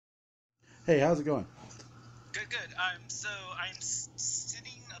Hey, how's it going? Good, good. So I'm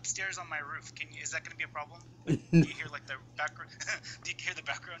sitting upstairs on my roof. Is that going to be a problem? Like, do you hear like the background? Do you hear the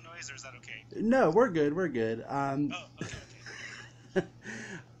background noise, or is that okay? No, we're good. We're good. Oh, okay, okay.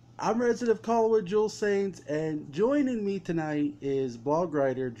 I'm resident of Collinwood, Jules Saints, and joining me tonight is blog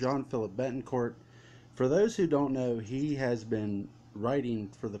writer John Phillip BettonCourt. For those who don't know, he has been writing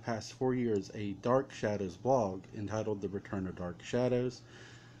for the past 4 years a Dark Shadows blog entitled The Return of Dark Shadows.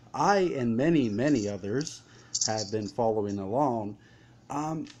 I and many, many others have been following along.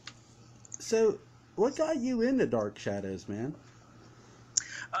 Um, so, what got you into Dark Shadows, man?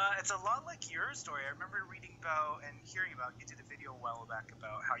 It's a lot like your story. I remember reading about and hearing about. You did a video a while back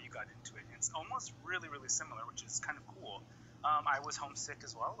about how you got into it. It's almost really, really similar, which is kind of cool. I was homesick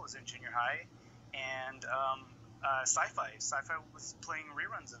as well. I was in junior high, and sci-fi was playing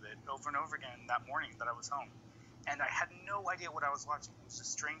reruns of it over and over again that morning that I was home, and I had no idea what I was watching. It was the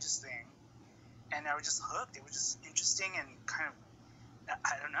strangest thing, and I was just hooked. It was just interesting and kind of,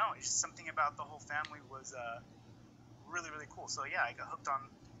 I don't know. It's just something about the whole family was really, really cool. So yeah, I got hooked on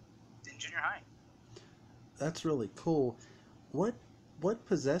in junior high. That's really cool. What what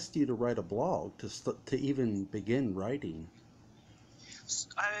possessed you to write a blog to even begin writing?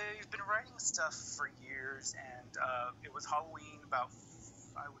 I've been writing stuff for years, and it was Halloween about,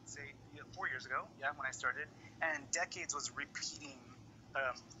 I would say, yeah, 4 years ago. Yeah, when I started, and Decades was repeating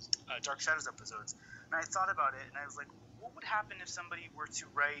um, Dark Shadows episodes, and I thought about it, and I was like, what would happen if somebody were to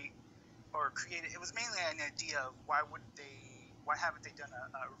write or create it? It was mainly an idea of why haven't they done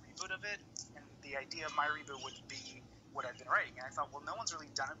a reboot of it? And the idea of my reboot would be what I've been writing, and I thought, well, no one's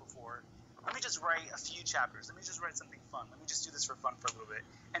really done it before. Let me just write a few chapters. Let me just write something fun. Let me just do this for fun for a little bit.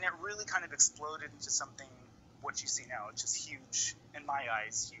 And it really kind of exploded into something what you see now. It's just huge in my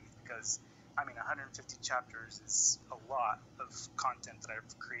eyes, huge because I mean 150 chapters is a lot of content that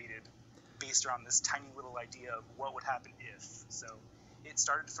I've created based around this tiny little idea of what would happen if. So it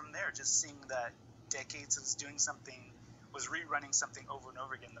started from there, just seeing that Decades was doing something, was rerunning something over and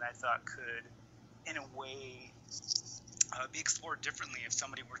over again that I thought could, in a way, be explored differently if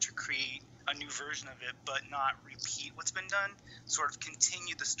somebody were to create a new version of it, but not repeat what's been done. Sort of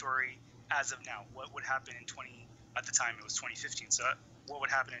continue the story as of now. What would happen in 20? At the time, it was 2015. So what would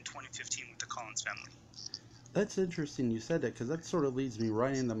happen in 2015 with the Collins family? That's interesting you said that because that sort of leads me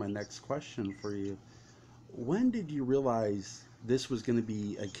right into my next question for you. When did you realize this was going to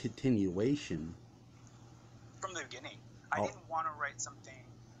be a continuation? From the beginning. I Oh, didn't want to write something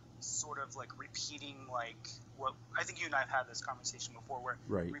sort of like repeating like what I think you and I have had this conversation before where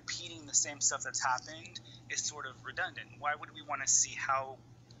right. repeating the same stuff that's happened is sort of redundant. Why would we want to see how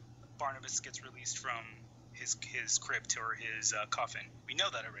Barnabas gets released from his crypt or his coffin? We know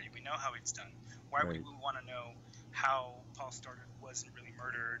that already. We know how it's done. Why would Right. we want to know how Paul Stoddard wasn't really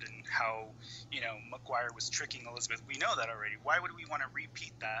murdered and how McGuire was tricking Elizabeth? We know that already. Why would we want to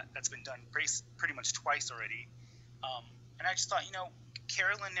repeat that? That's been done pretty much twice already. Um, and I just thought,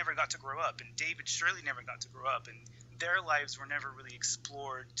 Carolyn never got to grow up, and David Shirley never got to grow up, and their lives were never really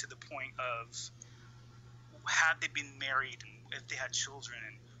explored to the point of had they been married and if they had children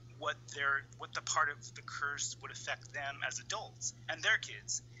and what the part of the curse would affect them as adults and their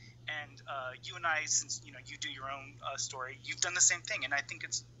kids. And you and I, since you do your own story, you've done the same thing, and I think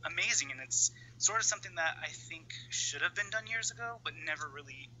it's amazing, and it's sort of something that I think should have been done years ago, but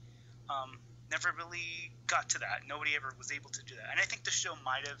um, never really got to that. Nobody ever was able to do that, and I think the show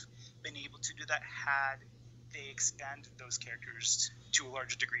might have been able to do that had they expanded those characters to a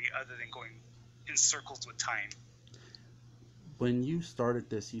larger degree, other than going in circles with time. When you started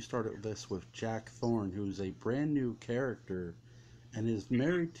this with Jack Thorne, who's a brand new character and is Hmm.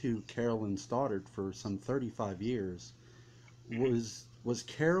 married to Carolyn Stoddard for some 35 years. Hmm. Was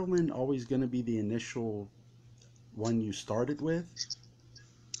Carolyn always going to be the initial one you started with?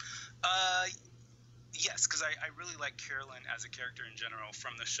 Uh, yes, because I really like Carolyn as a character in general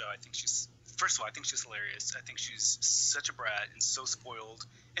from the show. I think she's first of all, I think she's hilarious. I think she's such a brat and so spoiled.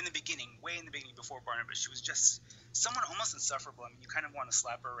 In the beginning, way in the beginning before Barnabas, she was just someone almost insufferable. I mean, you kind of want to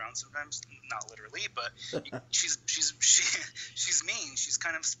slap her around sometimes, not literally, but she's mean. She's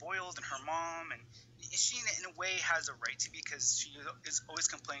kind of spoiled, and her mom and she in a way has a right to because she is always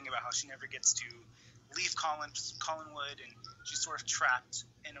complaining about how she never gets to leave Collinwood, and she's sort of trapped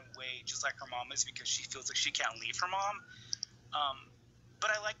in a way, just like her mom is, because she feels like she can't leave her mom. Um,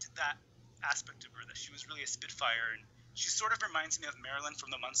 but I liked that aspect of her, that she was really a spitfire, and she sort of reminds me of Marilyn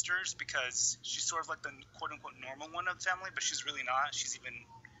from the Munsters because she's sort of like the quote unquote normal one of the family, but she's really not.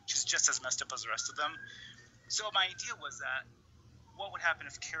 She's just as messed up as the rest of them. So my idea was that what would happen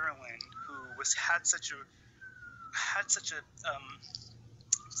if Carolyn, who was had such a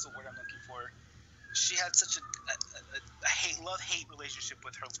what's the word I'm looking before, she had such a love-hate relationship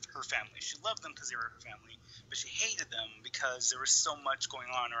with her family. She loved them because they were her family, but she hated them because there was so much going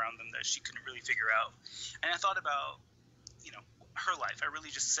on around them that she couldn't really figure out. And I thought about, her life. I really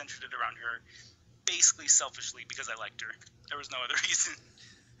just centered it around her, basically selfishly because I liked her. There was no other reason.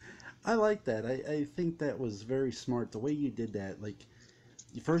 I like that. I think that was very smart the way you did that. Like,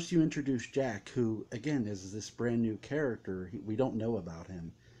 first you introduced Jack, who again is this brand new character. We don't know about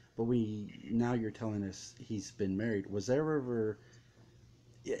him, but now you're telling us he's been married. Was there ever?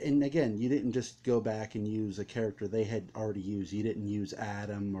 And again, you didn't just go back and use a character they had already used. You didn't use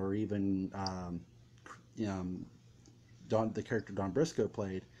Adam or even the character Don Briscoe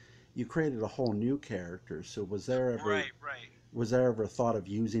played. You created a whole new character. So Right, right. was there ever a thought of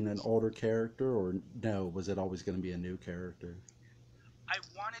using an older character, or no? Was it always going to be a new character? I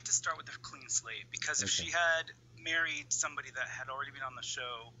wanted to start with a clean slate because if Okay. she had married somebody that had already been on the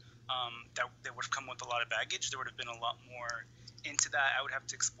show, that would have come with a lot of baggage. There would have been a lot more into that. I would have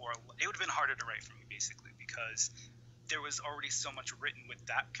to explore. It would have been harder to write for me basically because there was already so much written with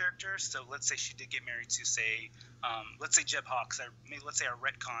that character. So let's say she did get married to, say, let's say Jeb Hawks. Let's say I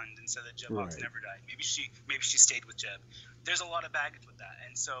retconned and said that Jeb Hawks Right. never died. Maybe she stayed with Jeb. There's a lot of baggage with that,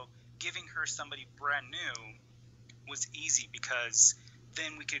 and so giving her somebody brand new was easy because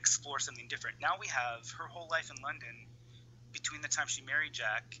then we could explore something different. Now we have her whole life in London between the time she married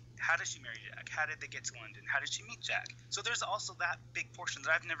Jack. How did she marry Jack? How did they get to London? How did she meet Jack? So there's also that big portion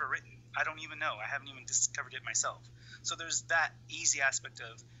that I've never written. I don't even know. I haven't even discovered it myself. So there's that easy aspect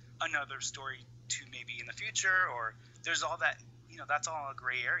of another story to maybe in the future, or there's all that, that's all a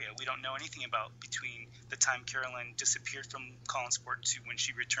gray area. We don't know anything about between the time Carolyn disappeared from Collinsport to when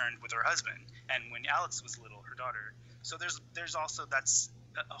she returned with her husband and when Alex was little, her daughter. So there's also, that's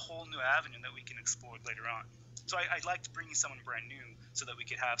a whole new avenue that we can explore later on. So I liked bringing someone brand new so that we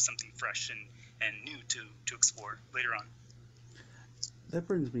could have something fresh and new to explore later on. That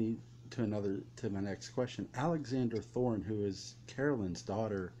brings me to my next question. Alexander Thorne, who is Carolyn's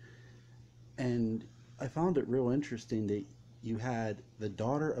daughter, and I found it real interesting that you had the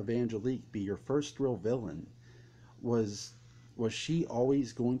daughter of Angelique be your first real villain. Was was she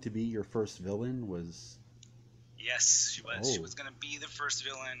always going to be your first villain? Was Yes, she was. She oh was going to be the first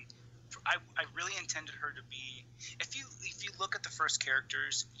villain. I really intended her to be. If you look at the first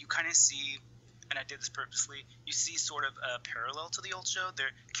characters, you kind of see, and I did this purposely. You see sort of a parallel to the old show. There,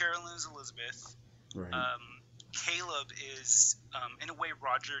 Carolyn is Elizabeth. right Um, Caleb is, in a way,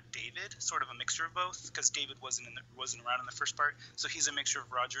 Roger David, sort of a mixture of both, because David wasn't around in the first part, so he's a mixture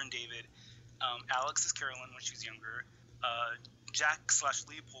of Roger and David. Alex is Carolyn when she's younger. Jack slash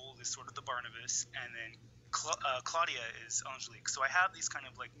Leopold is sort of the Barnabas, and then Claudia is Angelique. So I have these kind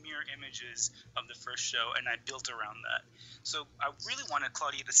of like mirror images of the first show, and I built around that. So I really wanted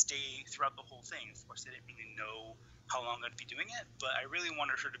Claudia to stay throughout the whole thing. Of course, I didn't really know how long I'd be doing it, but I really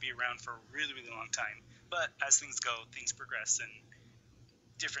wanted her to be around for a really, really long time. But as things go, things progress, and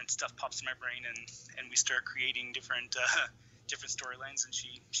different stuff pops in my brain, and we start creating different storylines. And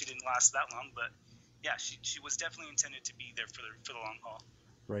she didn't last that long, but yeah, she was definitely intended to be there for the long haul.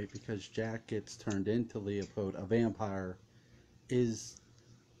 right because Jack gets turned into Leopold, a vampire. Is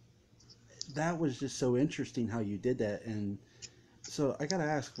that was just so interesting how you did that. And so I gotta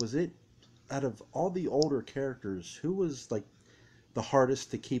ask, was it out of all the older characters, who was like the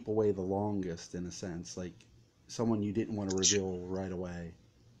hardest to keep away the longest in a sense, like someone you didn't want to reveal right away?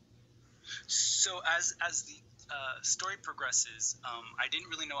 So as the story progresses, I didn't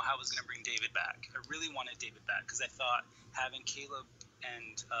really know how I was going to bring David back. I really wanted David back because I thought having Caleb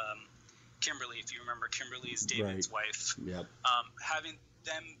and Kimberly, if you remember, Kimberly is Right. David's wife, Yep. having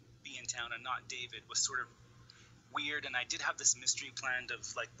them be in town and not David was sort of weird. And I did have this mystery planned of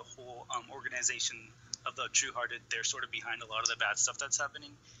like the whole organization of the True Hearted. They're sort of behind a lot of the bad stuff that's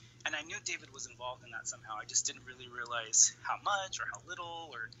happening. And I knew David was involved in that somehow. I just didn't really realize how much or how little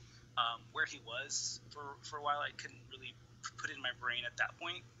or where he was for a while. I couldn't really put it in my brain at that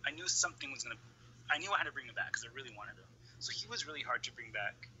point. I knew something was going to, I knew I had to bring him back because I really wanted him. So he was really hard to bring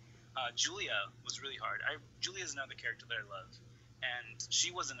back. Julia was really hard. Julia is another character that I love. And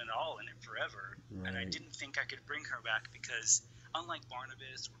she wasn't at all in it forever. And I Right. didn't think I could bring her back because unlike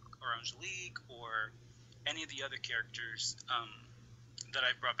Barnabas or Angelique or any of the other characters that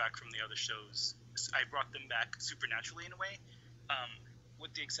I brought back from the other shows, I brought them back supernaturally in a way, um,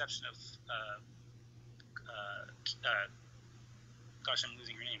 with the exception of, uh, uh, gosh, I'm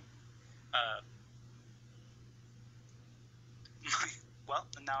losing her name. Uh, well,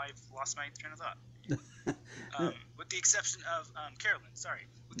 now I've lost my train of thought. No, With the exception of Carolyn, sorry.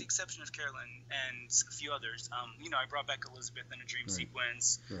 with the exception of Carolyn and a few others. I brought back Elizabeth in a dream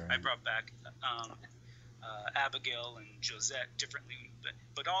sequence. I brought back Abigail and Josette differently,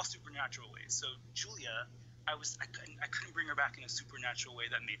 but all supernatural ways. So Julia, I couldn't bring her back in a supernatural way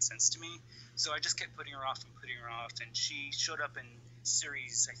that made sense to me. So I just kept putting her off, and she showed up in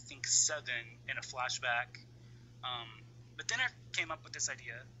series, I think 7 in a flashback. But then I came up with this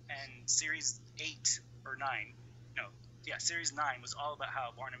idea, and series 8 or 9, series 9 was all about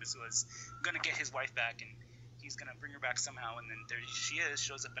how Barnabas was going to get his wife back, and he's going to bring her back somehow, and then there she is,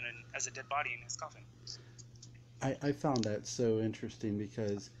 shows up as a dead body in his coffin. I found that so interesting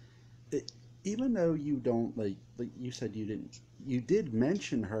because even though you don't like you said you did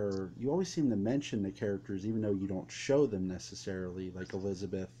mention her. You always seem to mention the characters, even though you don't show them necessarily. Like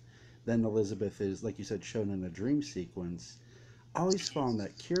Elizabeth, then Elizabeth is like you said shown in a dream sequence. I always found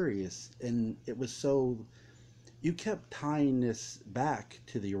that curious, and it was so you kept tying this back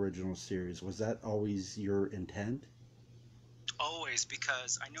to the original series. Was that always your intent? Always,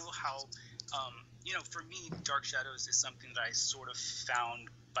 because I know how for me, Dark Shadows is something that I sort of found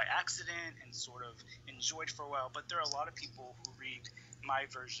by accident and sort of enjoyed for a while. But there are a lot of people who read my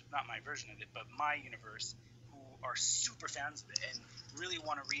version, not my version of it, but my universe, who are super fans of it and really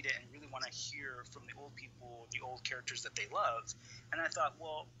want to read it and really want to hear from the old people, the old characters that they love. And I thought,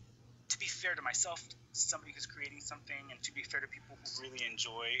 well, to be fair to myself, somebody who's creating something, and to be fair to people who really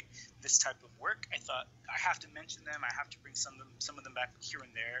enjoy this type of work, I thought I have to mention them. I have to bring some of them back here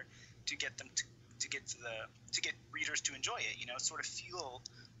and there to get them to get readers to enjoy it. Sort of feel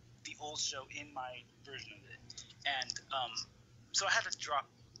the old show in my version of it. And so I had to drop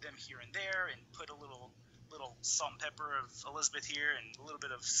them here and there and put a little salt and pepper of Elizabeth here and a little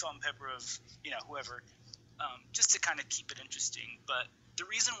bit of salt and pepper of whoever, just to kind of keep it interesting. But the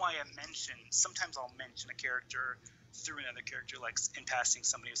reason why sometimes I'll mention a character through another character, like in passing,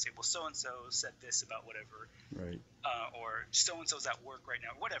 somebody will say, well, so-and-so said this about whatever, right? Or so-and-so's at work right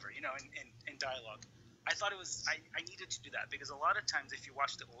now, whatever, in dialogue. I thought I needed to do that because a lot of times if you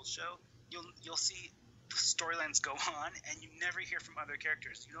watch the old show, you'll see storylines go on and you never hear from other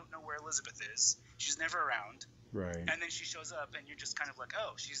characters. You don't know where Elizabeth is. She's never around. Right. And then she shows up and you're just kind of like,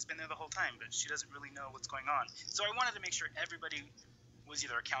 oh, she's been there the whole time, but she doesn't really know what's going on. So I wanted to make sure everybody was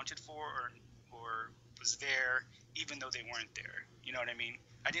either accounted for or was there, even though they weren't there. You know what I mean?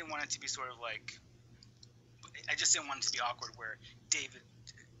 I didn't want it to be sort of like, I just didn't want it to be awkward where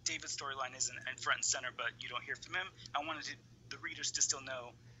David's storyline isn't in front and center, but you don't hear from him. I wanted the readers to still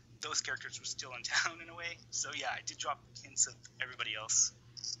know those characters were still in town in a way. So yeah, I did drop hints of everybody else.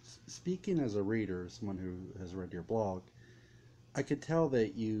 Speaking as a reader, someone who has read your blog, I could tell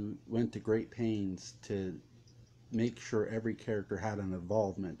that you went to great pains to make sure every character had an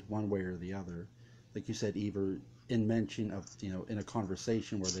involvement one way or the other. Like you said, either in mention of, in a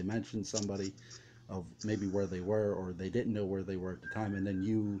conversation where they mentioned somebody of maybe where they were or they didn't know where they were at the time, and then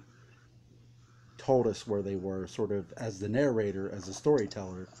you told us where they were sort of as the narrator, as a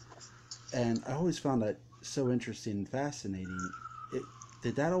storyteller. And I always found that so interesting and fascinating. It,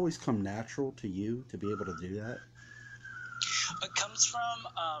 did that always come natural to you to be able to do that? It comes from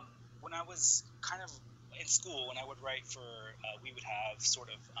when I was kind of in school, when I would write for, we would have sort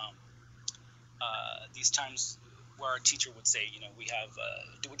of these times where our teacher would say, we have,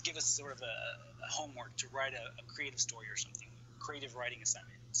 they would give us sort of a homework to write a creative story or something, creative writing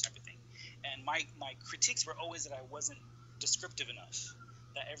assignment, type of thing. And my critiques were always that I wasn't descriptive enough,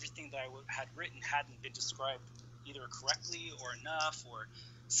 that everything that I had written hadn't been described either correctly or enough or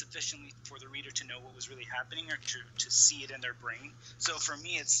sufficiently for the reader to know what was really happening or to see it in their brain. So for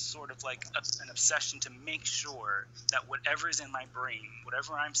me, it's sort of like an obsession to make sure that whatever is in my brain,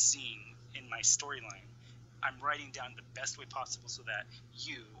 whatever I'm seeing in my storyline, I'm writing down the best way possible so that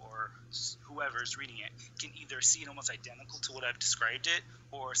you or whoever is reading it can either see it almost identical to what I've described it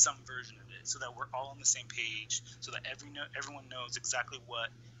or some version of it, so that we're all on the same page, so that everyone knows exactly what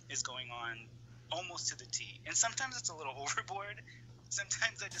is going on almost to the T. And sometimes it's a little overboard.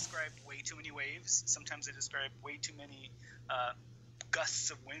 Sometimes I describe way too many waves. Sometimes I describe way too many gusts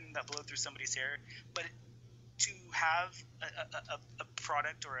of wind that blow through somebody's hair. But to have a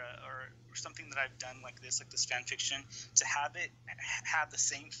product or something that I've done like this fan fiction, to have it have the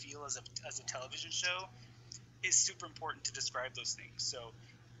same feel as a television show is super important to describe those things. So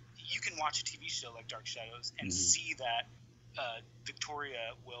you can watch a TV show like Dark Shadows and see that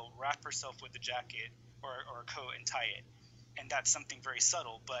Victoria will wrap herself with a jacket or a coat and tie it. And that's something very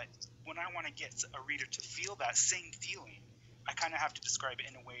subtle. But when I want to get a reader to feel that same feeling, I kind of have to describe it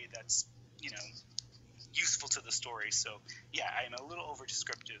in a way that's, useful to the story. So yeah, I'm a little over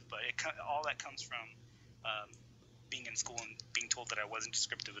descriptive, but all that comes from being in school and being told that I wasn't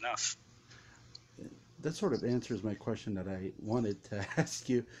descriptive enough. That sort of answers my question that I wanted to ask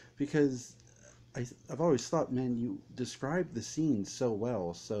you, because I've always thought, man, you describe the scene so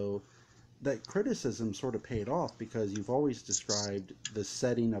well. So that criticism sort of paid off because you've always described the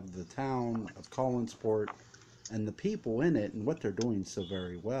setting of the town of Collinsport and the people in it and what they're doing so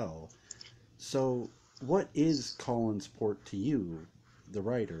very well. So, what is Collinsport to you, the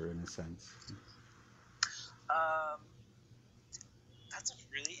writer, in a sense? Um, that's a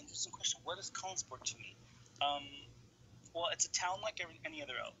really interesting question. What is Collinsport to me? Um, well, it's a town like any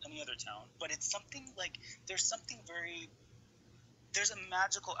other town, but it's something like there's something very there's a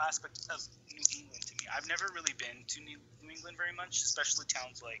magical aspect of New England to me. I've never really been to New England very much, especially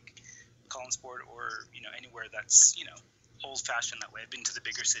towns like Collinsport or anywhere that's old fashioned that way. I've been to the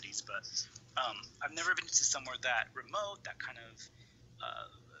bigger cities, but I've never been to somewhere that remote, that kind of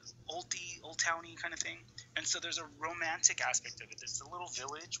old towny kind of thing. And so there's a romantic aspect of it. There's a little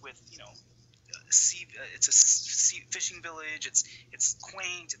village with it's a fishing village. It's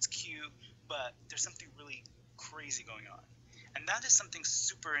quaint, it's cute, but there's something really crazy going on. And that is something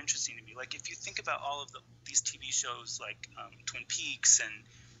super interesting to me. Like if you think about all of these TV shows like Twin Peaks and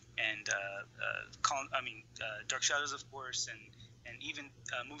Dark Shadows, of course, and even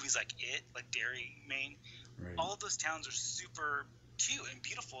movies like It, like Derry, Maine. Right. All of those towns are super cute and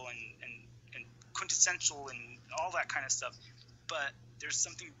beautiful and quintessential and all that kind of stuff. But there's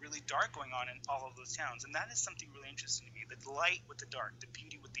something really dark going on in all of those towns, and that is something really interesting to me. The light with the dark, the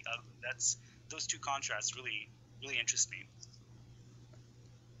beauty with the ugly. That's those two contrasts really interest me.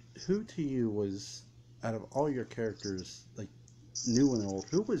 Who to you was, out of all your characters, like new and old,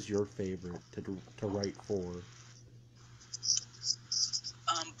 who was your favorite to write for?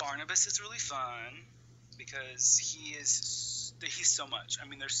 Barnabas is really fun because he's so much. I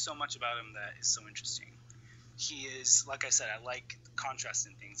mean, there's so much about him that is so interesting. He is, like I said, I like contrast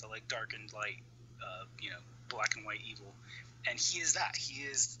in things. I like dark and light, black and white evil. And he is that. He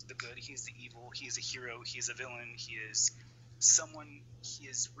is the good. He is the evil. He is a hero. He is a villain. He is someone. He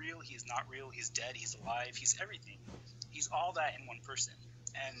is real. He is not real. He's dead. He's alive. He's everything. He's all that in one person.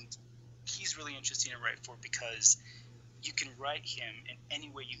 And he's really interesting to write for because you can write him in any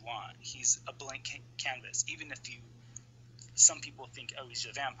way you want. He's a blank canvas. Even if some people think, oh, he's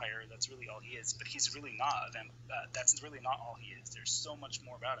a vampire, that's really all he is, but he's really not a vampire. That's really not all he is. There's so much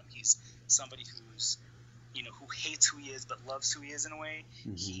more about him. He's somebody who's who hates who he is but loves who he is in a way.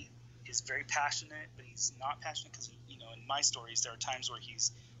 Mm-hmm. He is very passionate, but he's not passionate because in my stories there are times where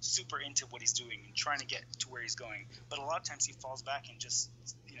he's super into what he's doing and trying to get to where he's going, but a lot of times he falls back and just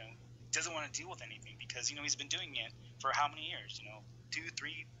doesn't want to deal with anything because he's been doing it for how many years,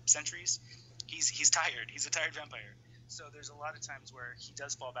 2-3 centuries. He's tired. He's a tired vampire. So there's a lot of times where he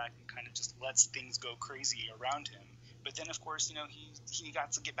does fall back and kind of just lets things go crazy around him. But then, of course, he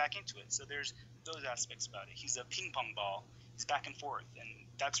got to get back into it. So there's those aspects about it. He's a ping pong ball. He's back and forth, and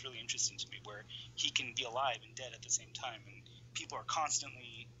that's really interesting to me, where he can be alive and dead at the same time. And people are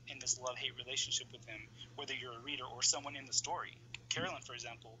constantly in this love-hate relationship with him, whether you're a reader or someone in the story. Carolyn, for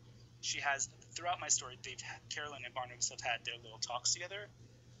example, she has, throughout my story, Carolyn and Barnabas have had their little talks together.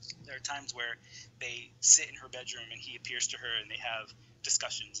 There are times where they sit in her bedroom and he appears to her and they have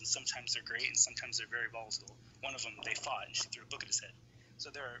discussions, and sometimes they're great and sometimes they're very volatile. One of them, they fought and she threw a book at his head. So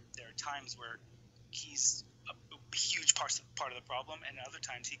there are times where he's a huge part of the problem, and other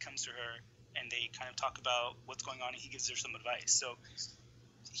times he comes to her and they kind of talk about what's going on and he gives her some advice. So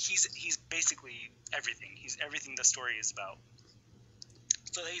he's basically everything. He's everything the story is about.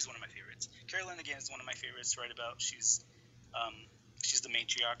 So he's one of my favorites. Carolyn, again, is one of my favorites to write about. She's the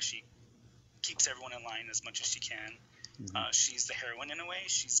matriarch. She keeps everyone in line as much as she can. Mm-hmm. She's the heroine in a way.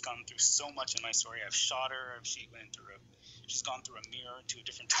 She's gone through so much in my story. I've shot her. She's gone through a mirror to a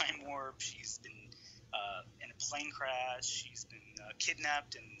different time warp. She's been in a plane crash. She's been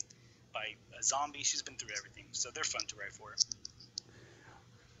kidnapped and by a zombie. She's been through everything. So they're fun to write for.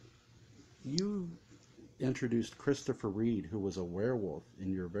 You introduced Christopher Reed, who was a werewolf,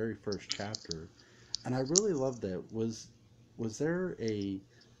 in your very first chapter, and I really loved that. Was there a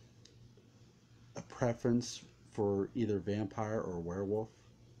preference for either vampire or werewolf?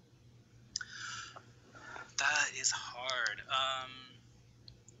 That is hard.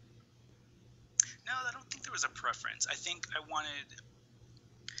 No, I don't think there was a preference. I think I wanted.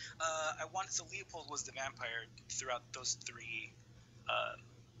 So Leopold was the vampire throughout those three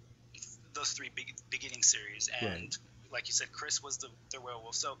beginning series, and right. Like you said, Chris was the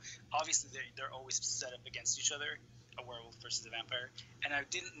werewolf. So obviously they're always set up against each other, a werewolf versus a vampire. And I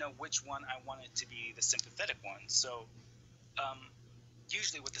didn't know which one I wanted to be the sympathetic one. So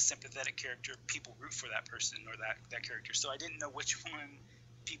usually with a sympathetic character, people root for that person or that character. So I didn't know which one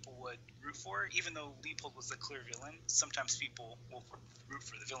people would root for, even though Leopold was the clear villain. Sometimes people will root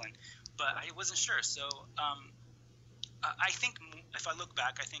for the villain, but I wasn't sure. So I think if I look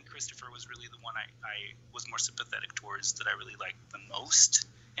back, I think Christopher was really the one I was more sympathetic towards, that I really liked the most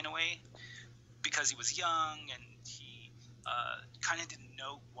in a way, because he was young and he kind of didn't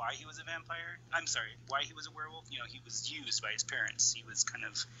know why he was a vampire. I'm sorry, why he was a werewolf. You know, he was used by his parents. He was kind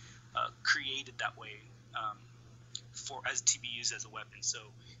of created that way to be used as a weapon. So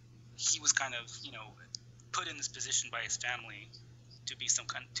he was kind of, put in this position by his family to be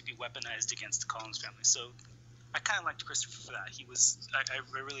to be weaponized against the Collins family. So I kind of liked Christopher for that. He was,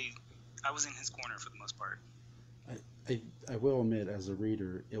 I was in his corner for the most part. I will admit, as a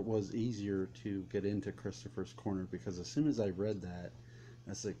reader, it was easier to get into Christopher's corner because as soon as I read that, I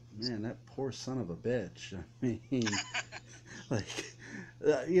was like, man, that poor son of a bitch. I mean, like,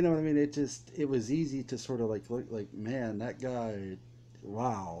 you know what I mean? It was easy to sort of like look like, man, that guy,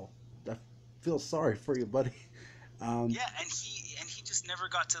 wow, I feel sorry for you, buddy. Yeah, and he just never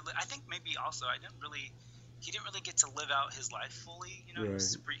got to. I think maybe also he didn't really get to live out his life fully. You know, right.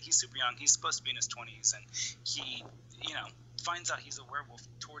 he's super young. He's supposed to be in his 20s, and he, finds out he's a werewolf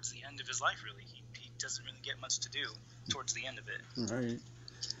towards the end of his life. Really, he doesn't really get much to do towards the end of it.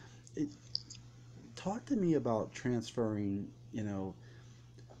 Right. Talk to me about transferring.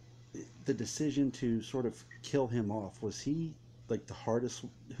 The decision to sort of kill him off. Was he like the hardest?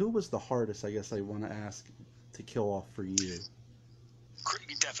 Who was the hardest? I guess I want to ask to kill off for you.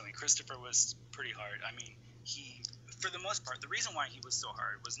 Definitely, Christopher was pretty hard. I mean, for the most part, the reason why he was so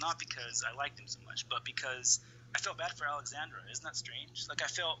hard was not because I liked him so much, but because I felt bad for Alexandra. Isn't that strange? Like, I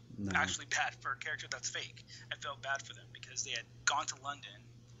felt actually bad for a character that's fake. I felt bad for them because they had gone to London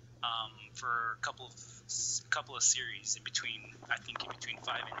for a couple of series in between 5 and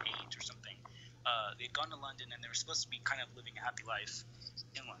 8 or something. They had gone to London and they were supposed to be kind of living a happy life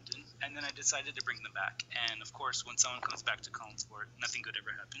in London, and then I decided to bring them back. And of course, when someone comes back to Collinsport, nothing good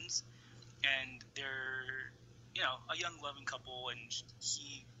ever happens. And they're, a young loving couple, and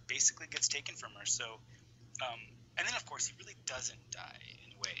he basically gets taken from her. So, and then of course he really doesn't die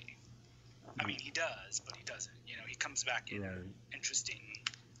in a way. I mean, he does, but he doesn't. He comes back in an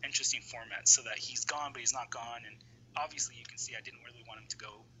interesting format, so that he's gone, but he's not gone. And obviously, you can see I didn't really want him to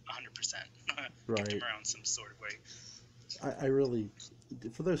go 100%. Get him around some sort of way. I really,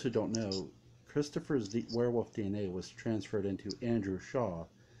 for those who don't know, Christopher's werewolf DNA was transferred into Andrew Shaw,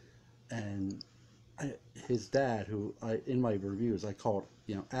 and his dad, who in my reviews I called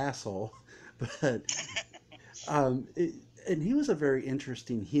asshole, but and he was a very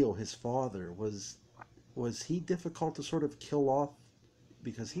interesting heel. His father was he difficult to sort of kill off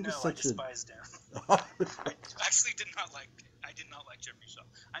because he was such I despised him. I actually did not like Jeffrey Shaw.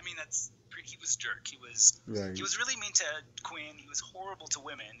 I mean, he was a jerk. He was really mean to Quinn. He was horrible to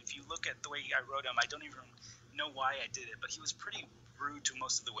women. If you look at the way I wrote him, I don't even know why I did it, but he was pretty rude to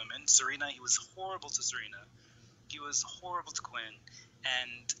most of the women. Serena, he was horrible to Serena. He was horrible to Quinn,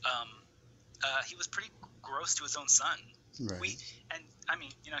 and he was pretty gross to his own son. Right.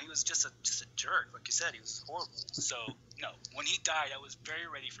 He was just a jerk, like you said. He was horrible. So, when he died, I was very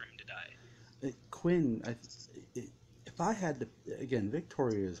ready for him to die. Quinn, if I had to, again,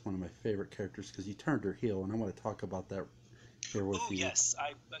 Victoria is one of my favorite characters because you turned her heel, and I want to talk about that here with you. Yes.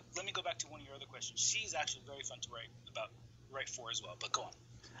 Let me go back to one of your other questions. She's actually very fun to write for as well, but go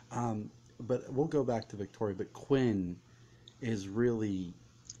on. But we'll go back to Victoria, but Quinn is really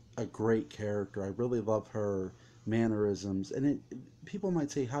a great character. I really love her mannerisms, and people might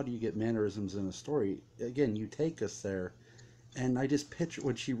say, how do you get mannerisms in a story? Again, you take us there, and I just picture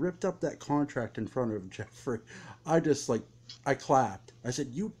when she ripped up that contract in front of Jeffrey, I clapped. I said,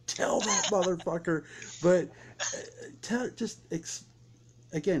 you tell that motherfucker. But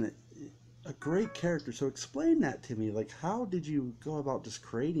again, a great character. So explain that to me. Like, how did you go about just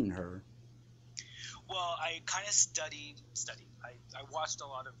creating her? Well, I kind of studied. I watched a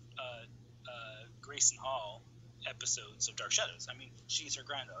lot of Grayson Hall episodes of Dark Shadows. I mean, she's her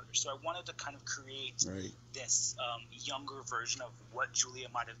granddaughter, so I wanted to kind of create this younger version of what Julia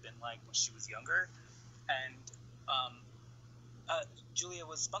might have been like when she was younger. And Julia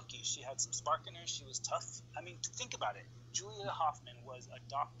was spunky. She had some spark in her. She was tough. I mean, think about it. Julia Hoffman was a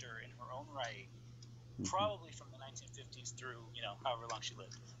doctor in her own right, probably from the 1950s through, however long she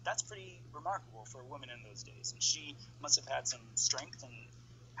lived. That's pretty remarkable for a woman in those days. And she must have had some strength and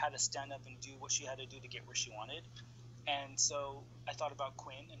had to stand up and do what she had to do to get where she wanted. And so I thought about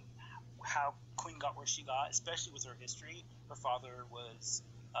Quinn and how Quinn got where she got, especially with her history. Her father was,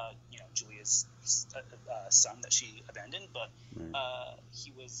 Julia's son that she abandoned, but Right.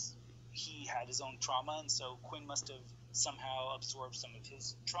 he had his own trauma, and so Quinn must have somehow absorbed some of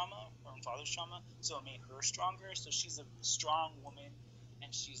his trauma, her own father's trauma, so it made her stronger. So she's a strong woman,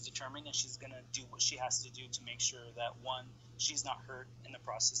 and she's determined, and she's gonna do what she has to do to make sure that, one, she's not hurt in the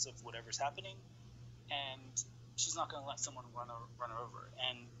process of whatever's happening, and she's not gonna let someone run her over.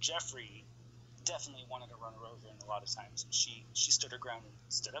 And Jeffrey definitely wanted to run her over in a lot of times, and she stood her ground and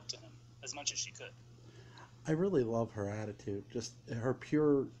stood up to him as much as she could. I really love her attitude. Just her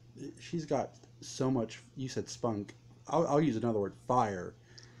pure. She's got so much. You said spunk. I'll use another word, fire.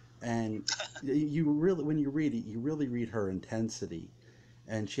 And you really, when you read it, you really read her intensity,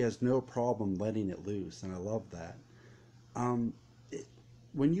 and she has no problem letting it loose. And I love that. Um, it,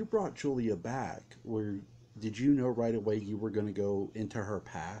 when you brought Julia back, did you know right away you were going to go into her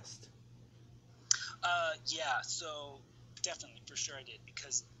past? Yeah, so definitely, for sure I did,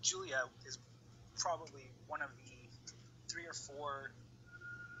 because Julia is probably one of the three or four,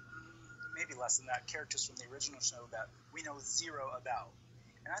 maybe less than that, characters from the original show that we know zero about.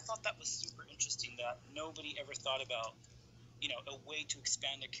 And I thought that was super interesting that nobody ever thought about, a way to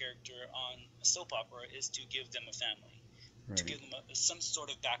expand a character on a soap opera is to give them a family, to Right. give them some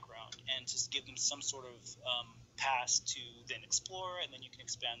sort of background, and to give them some sort of past to then explore, and then you can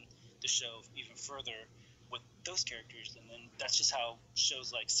expand the show even further with those characters. And then that's just how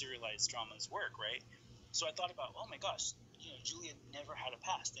shows like serialized dramas work, right? So I thought about, oh my gosh, Julia never had a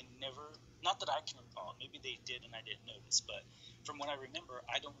past. They never, not that I can recall, maybe they did and I didn't notice, but from what I remember,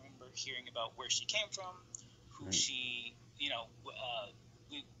 I don't remember hearing about where she came from, who Right. she,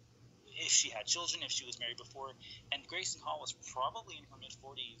 if she had children, if she was married before. And Grayson Hall was probably in her mid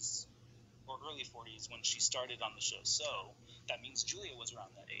 40s or early 40s when she started on the show. So that means Julia was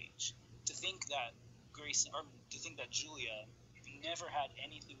around that age. To think that Julia never had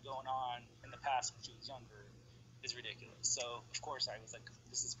anything going on in the past when she was younger is ridiculous. So of course I was like,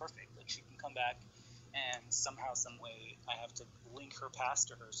 this is perfect. Like, she can come back, and somehow, some way, I have to link her past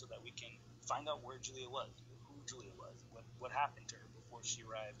to her so that we can find out where Julia was, who Julia was, what happened to her before she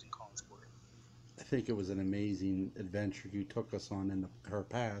arrived in Collinsport. I think it was an amazing adventure you took us on in her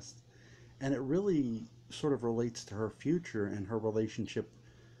past, and it really sort of relates to her future and her relationship,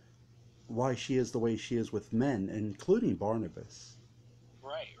 why she is the way she is with men, including Barnabas.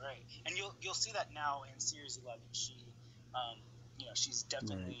 Right, right, and you'll see that now in series 11. Um, she's Right.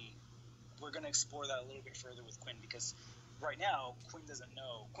 definitely. We're going to explore that a little bit further with Quinn, because right now Quinn doesn't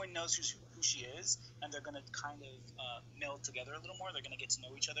know. Quinn knows who she is, and they're going to kind of meld together a little more. They're going to get to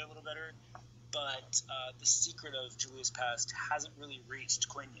know each other a little better. But the secret of Julia's past hasn't really reached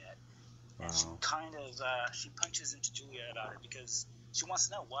Quinn yet, and she Wow. kind of she punches into Julia about it, because she wants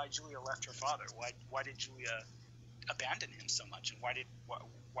to know why Julia left her father. Why did Julia abandon him so much, and why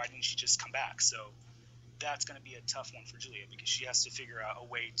didn't she just come back? So that's going to be a tough one for Julia, because she has to figure out a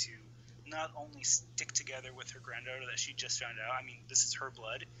way to not only stick together with her granddaughter that she just found out. I mean, this is her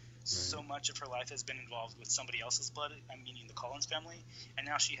blood. So Right. much of her life has been involved with somebody else's blood, I'm meaning the Collins family, and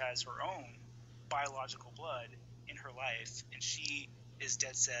now she has her own biological blood in her life, and she is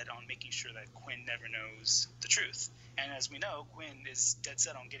dead set on making sure that Quinn never knows the truth. And as we know, Quinn is dead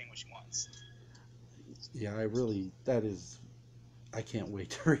set on getting what she wants. Yeah, I really, that is, I can't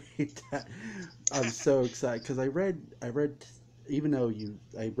wait to read that. I'm so excited because even though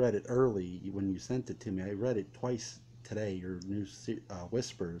I read it early when you sent it to me, I read it twice today, your new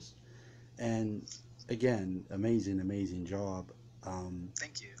Whispers. And again, amazing job. Um,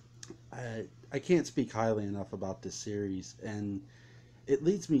 Thank you. I can't speak highly enough about this series, and it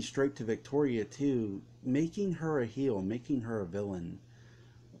leads me straight to Victoria too. Making her a heel, making her a villain,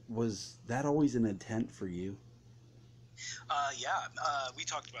 was that always an intent for you? Yeah, we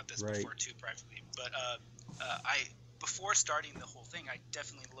talked about this Right. before too, privately. But I, before starting the whole thing, I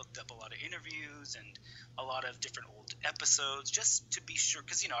definitely looked up a lot of interviews and a lot of different old episodes, just to be sure,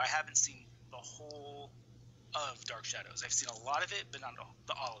 because I haven't seen the whole of Dark Shadows. I've seen a lot of it, but not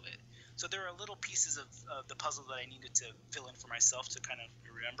all of it. So there are little pieces of the puzzle that I needed to fill in for myself to kind of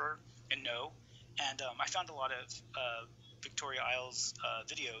remember and know. And I found a lot of Victoria Isles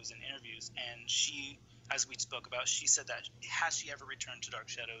videos and interviews, and she, as we spoke about, she said that had she ever returned to Dark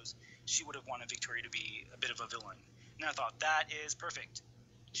Shadows, she would have wanted Victoria to be a bit of a villain. And I thought, that is perfect.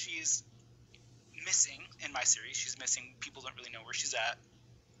 She's missing in my series. She's missing. People don't really know where she's at.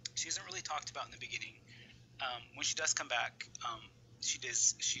 She isn't really talked about in the beginning. When she does come back,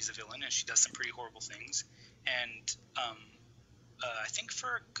 she's a villain, and she does some pretty horrible things. And I think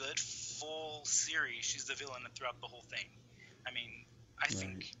for a good full series, she's the villain throughout the whole thing. I mean, I Right.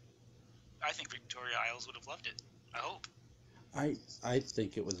 think I think Victoria Isles would have loved it. I hope. I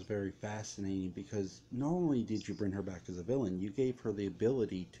think it was very fascinating because not only did you bring her back as a villain, you gave her the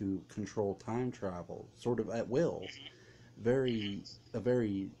ability to control time travel, sort of at will. Hmm. Very Hmm. a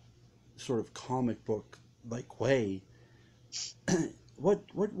very sort of comic book like way.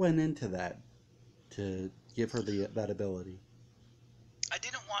 What went into that to give her the that ability? I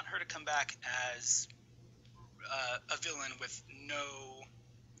didn't want her to come back as a villain with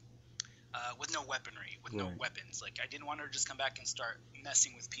no weaponry, with no Right. weapons. Like I didn't want her to just come back and start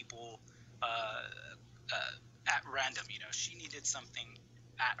messing with people uh, at random. You know, she needed something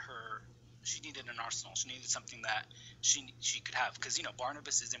at her. She needed an arsenal. She needed something that she could have because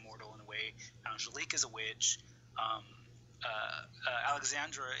Barnabas is immortal in a way. Angelique is a witch. Um,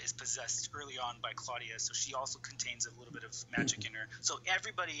 Alexandra is possessed early on by Claudia, so she also contains a little bit of magic in her. So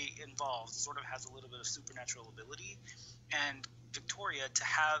everybody involved sort of has a little bit of supernatural ability, and Victoria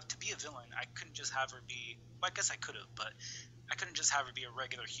to be a villain, I couldn't just have her be. Well, I guess I could have, but I couldn't just have her be a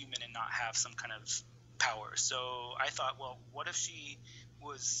regular human and not have some kind of power. So I thought, well, what if she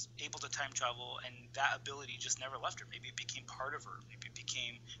was able to time travel and that ability just never left her? Maybe it became part of her. Maybe it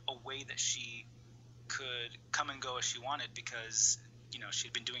became a way that she could come and go as she wanted because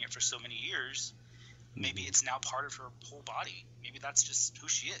she'd been doing it for so many years. Maybe Hmm. it's now part of her whole body. Maybe that's just who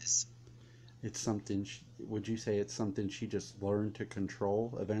she is. It's something. Would you say it's something she just learned to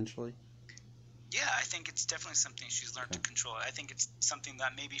control eventually? Yeah, I think it's definitely something she's learned to Okay. control. I think it's something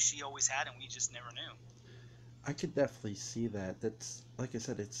that maybe she always had and we just never knew. I could definitely see that. That's like I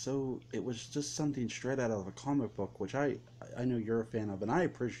said. It's so. It was just something straight out of a comic book, which I know you're a fan of, and I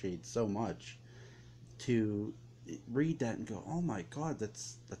appreciate so much. To read that and go, oh my god,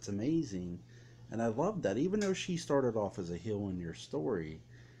 that's amazing, and I love that. Even though she started off as a heel in your story,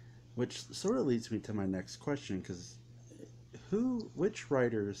 which sort of leads me to my next question, because which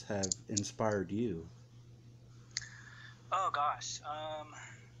writers have inspired you? Oh gosh.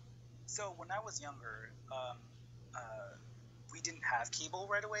 So when I was younger, we didn't have cable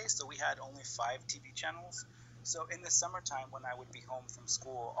right away, so we had only 5 TV channels. So in the summertime, when I would be home from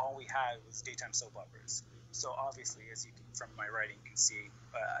school, all we had was daytime soap operas. So obviously, as you can, from my writing, you can see,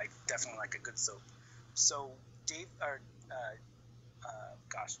 I definitely like a good soap. So Dave, or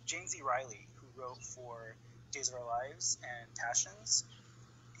James E. Riley, who wrote for Days of Our Lives and Passions,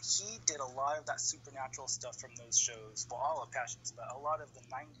 he did a lot of that supernatural stuff from those shows. Well, all of Passions, but a lot of the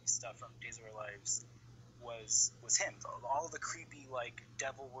 '90s stuff from Days of Our Lives was him. All the creepy like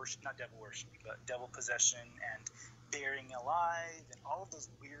devil worship, not devil worship, but devil possession and burying alive, and all of those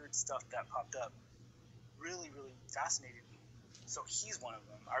weird stuff that popped up really fascinated me. So he's one of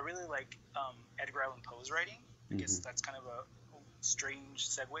them. I really like Edgar Allan Poe's writing. I Hmm. guess that's kind of a strange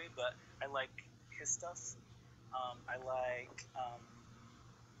segue, but I like his stuff. I like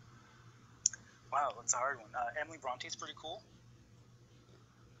wow, that's a hard one. Emily Bronte's pretty cool.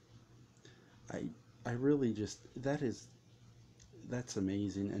 I i really just that's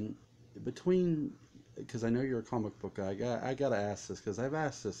amazing. And between, because I know you're a comic book guy, I gotta ask this because I've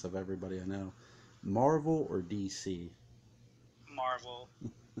asked this of everybody I know: Marvel or DC? Marvel.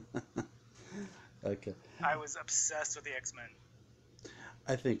 Okay. I was obsessed with the X-Men.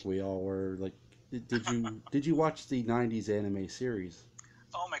 I think we all were. Like, did you watch the '90s anime series?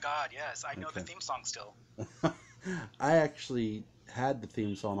 Oh my god, yes, I know the Okay. theme song still. I actually had the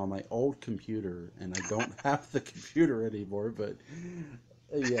theme song on my old computer, and I don't have the computer anymore. But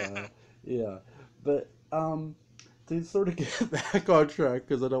yeah, yeah. But to sort of get back on track,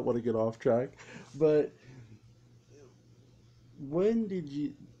 because I don't want to get off track. But when did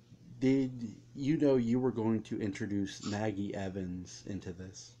you know you were going to introduce Maggie Evans into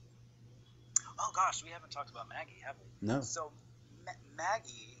this? Oh gosh, we haven't talked about Maggie, have we? No. So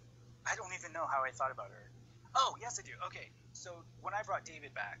Maggie, I don't even know how I thought about her. Oh yes, I do. Okay, so when I brought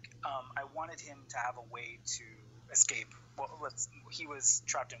David back, I wanted him to have a way to escape. Well, he was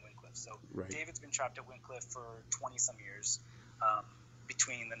trapped in Wincliffe. So Right. David's been trapped at Wincliffe for 20 some years, um,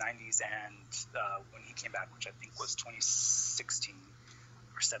 between the '90s and when he came back, which I think was 2016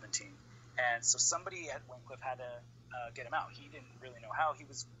 or 17. And so somebody at Wincliffe had to get him out. He didn't really know how. He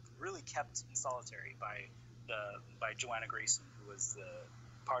was really kept in solitary by Joanna Grayson, who was the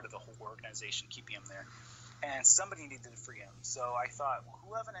part of the whole organization keeping him there. And somebody needed to free him. So I thought, well,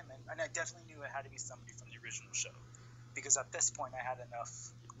 who haven't I met? And I definitely knew it had to be somebody from the original show, because at this point I had enough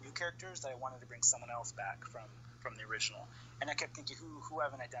new characters that I wanted to bring someone else back from the original. And I kept thinking, who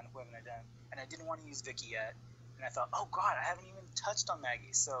haven't I done? Who haven't I done? And I didn't want to use Vicky yet. And I thought, oh God, I haven't even touched on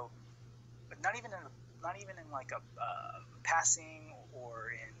Maggie. So, but not even in like a passing or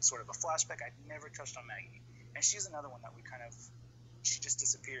in sort of a flashback. I'd never touched on Maggie, and she's another one that we kind of she just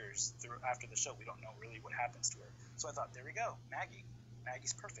disappears through after the show. We don't know really what happens to her. So I thought, there we go, Maggie.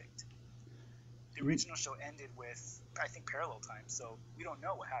 Maggie's perfect. The original show ended with, I think, parallel time, so we don't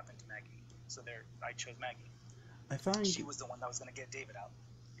know what happened to Maggie. So there, I chose Maggie. I find she was the one that was going to get David out.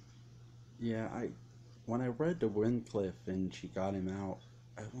 Yeah, when I read the Wincliffe and she got him out,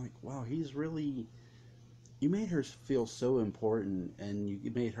 I'm like, wow, he's really. You made her feel so important, and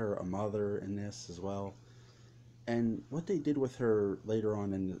you made her a mother in this as well. And what they did with her later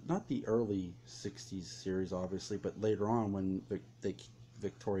on in not the early '60s series, obviously, but later on when the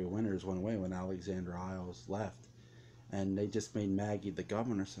Victoria Winters went away, when Alexander Isles left, and they just made Maggie the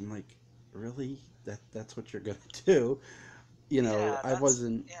governor. So I'm like, really? That's what you're gonna do? Yeah, yeah.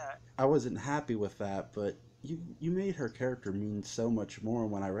 I wasn't happy with that, but you made her character mean so much more.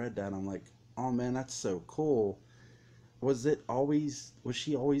 And when I read that, I'm like, oh man, that's so cool. Was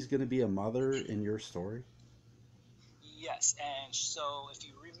she always going to be a mother in your story? Yes, and so if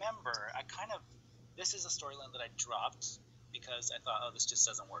you remember, this is a storyline that I dropped because I thought, oh, this just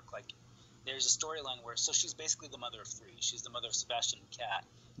doesn't work. Like, there's a storyline where, so she's basically the mother of three. She's the mother of Sebastian the cat.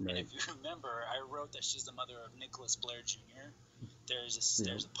 And Right. if you remember, I wrote that she's the mother of Nicholas Blair Jr. Yeah.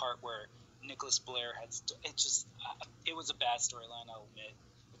 There's a part where Nicholas Blair it was a bad storyline, I'll admit.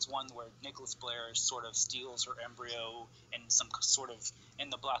 It's one where Nicholas Blair sort of steals her embryo in some sort of, in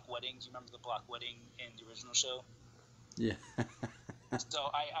the Black Wedding. Do you remember the Black Wedding in the original show? Yeah. So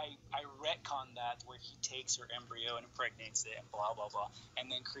I retcon that where he takes her embryo and impregnates it and blah blah blah, and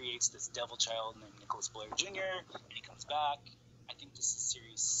then creates this devil child named Nicholas Blair Jr. and he comes back. I think this is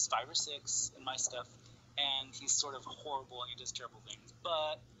series 5 or 6 in my stuff, and he's sort of horrible and he does terrible things.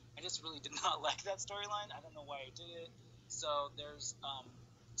 But I just really did not like that storyline. I don't know why I did it. So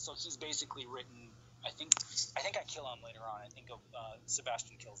so he's basically written. I think I kill him later on. I think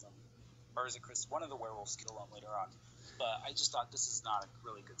Sebastian kills him, or is it Chris? One of the werewolves kill him later on. But I just thought this is not a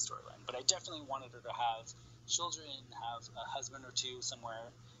really good storyline. But I definitely wanted her to have children, have a husband or two somewhere,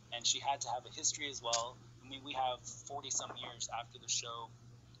 and she had to have a history as well. I mean, we have 40-some years after the show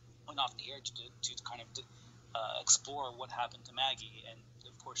went off the air to kind of explore what happened to Maggie, and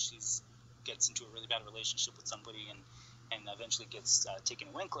of course gets into a really bad relationship with somebody, and eventually gets taken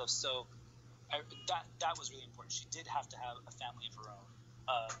to Wincliffe. So that was really important. She did have to have a family of her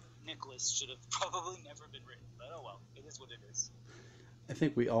own. Nicholas should have probably never been written, but oh well, it is what it is. I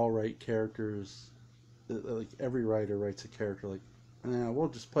think we all write characters. Like every writer writes a character. Like, we'll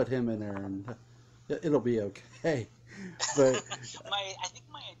just put him in there, and it'll be okay. But I think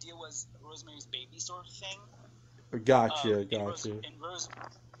my idea was Rosemary's Baby sort of thing. gotcha, In gotcha.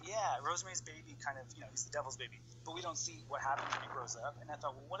 Yeah, Rosemary's Baby kind of, he's the devil's baby, but we don't see what happens when he grows up. And I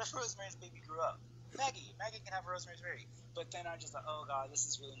thought, well, what if Rosemary's Baby grew up? Maggie can have Rosemary's Baby. But then I just thought, oh god, this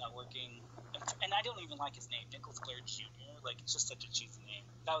is really not working. And I don't even like his name, Nicholas Blair Jr. Like, it's just such a cheesy name.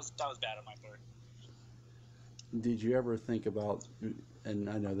 That was bad on my part. Did you ever think about? And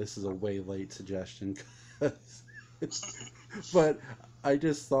I know this is a way late suggestion, but I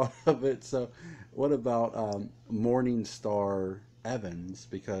just thought of it. So, what about Morningstar Evans?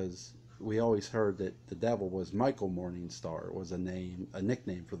 Because we always heard that the devil was Michael Morningstar, was a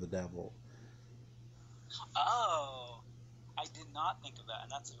nickname for the devil. Oh, I did not think of that,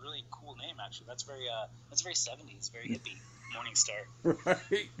 and that's a really cool name actually. That's very 70s, very hippie. Morningstar.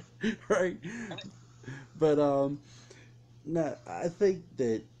 Right, right. And But no, I think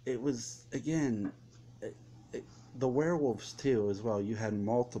that it was again it, the werewolves too as well. You had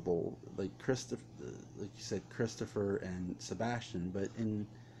multiple like Christopher, like you said, Christopher and Sebastian. But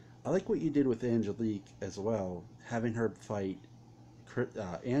I like what you did with Angelique as well, having her fight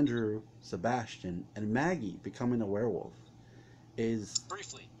Andrew, Sebastian, and Maggie becoming a werewolf. Is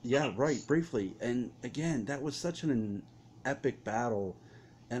briefly. Yeah, right, briefly. And again, that was such an epic battle.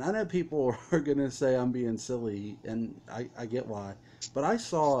 And I know people are going to say I'm being silly, and I get why. But I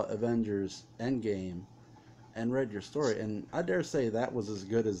saw Avengers Endgame and read your story, and I dare say that was as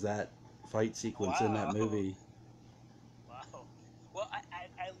good as that fight sequence in that Wow. movie. Wow. Well,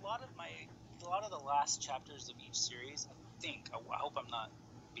 a lot of the last chapters of each series, I hope I'm not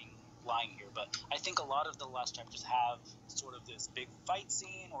being lying here, but I think a lot of the last chapters have sort of this big fight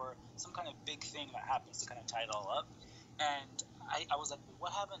scene or some kind of big thing that happens to kind of tie it all up. And I was like,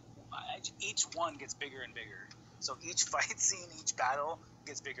 what happened? Each one gets bigger and bigger. So each fight scene, each battle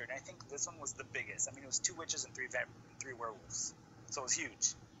gets bigger. And I think this one was the biggest. I mean, it was 2 witches and three werewolves. So it was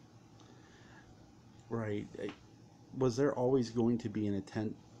huge. Right. Was there always going to be an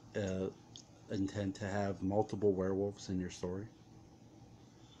uh, intent to have multiple werewolves in your story?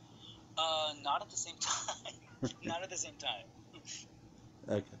 Not at the same time. Not at the same time.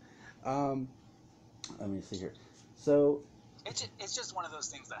 Okay. Um, Let me see here. So It's just one of those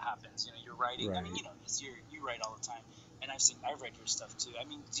things that happens. You know, you're writing. I mean, Right. you know this. You write all the time, and I've read your stuff too. I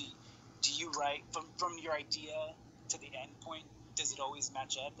mean, do you write from your idea to the end point? Does it always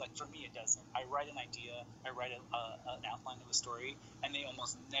match up? Like for me, it doesn't. I write an idea, I write an outline of a story, and they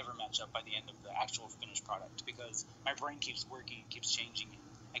almost never match up by the end of the actual finished product because my brain keeps working, keeps changing, and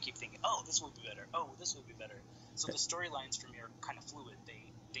I keep thinking, oh, this would be better. Oh, this would be better. So the storylines for me are kind of fluid.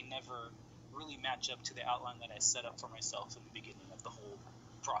 They never really match up to the outline that I set up for myself in the beginning of the whole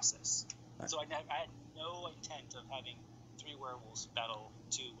process. So I had no intent of having 3 werewolves battle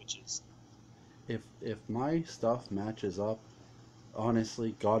 2 witches. If my stuff matches up,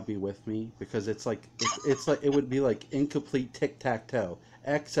 honestly, God be with me, because it's like it would be like incomplete tic tac toe,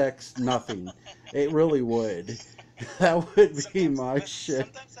 XX nothing. It really would. That would be my shit.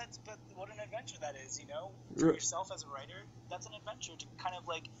 Sometimes that's but what an adventure that is, you know. For yourself as a writer, that's an adventure to kind of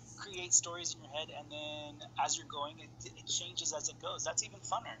like create stories in your head, and then as you're going, it changes as it goes. That's even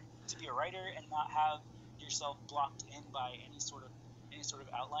funner to be a writer and not have yourself blocked in by any sort of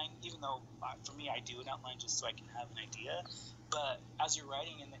outline. Even though for me, I do an outline just so I can have an idea. But as you're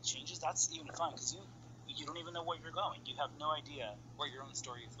writing and it changes, that's even fun because you don't even know where you're going. You have no idea where your own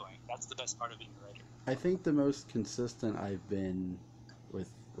story is going. That's the best part of being a writer. I think the most consistent I've been with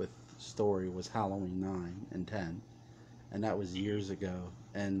story was Halloween 9 and 10, and that was years ago.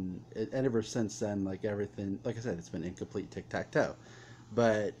 And ever since then, like everything, like I said, it's been incomplete tic tac toe.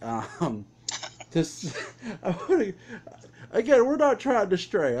 But just I wanna, again, we're not trying to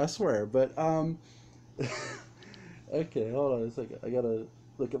stray, I swear. But okay, hold on a second. I gotta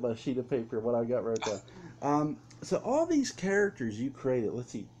look at my sheet of paper. What I got right there. So all these characters you created.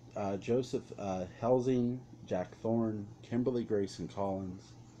 Let's see. Joseph Helsing, Jack Thorne, Kimberly Grayson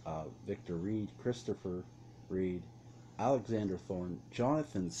Collins, Victor Reed, Christopher Reed, Alexander Thorne,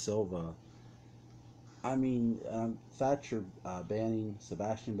 Jonathan Silva. I mean, Thatcher Banning,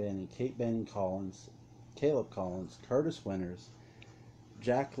 Sebastian Banning, Kate Banning Collins, Caleb Collins, Curtis Winters,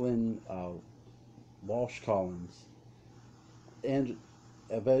 Jacqueline Walsh Collins, and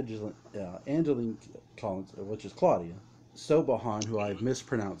Angeline Collins, which is Claudia, Sobahan, who I've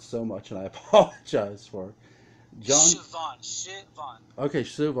mispronounced so much and I apologize for. John. Siobhan. Okay,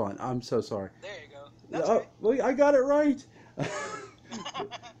 Siobhan. I'm so sorry. There you go. That's Oh, right. look, I got it right.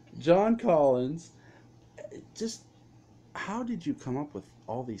 John Collins. Just how did you come up with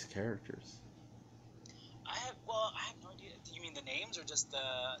all these characters? I have no idea. Do you mean the names or just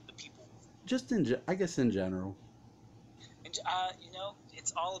the people? Just I guess in general. And you know,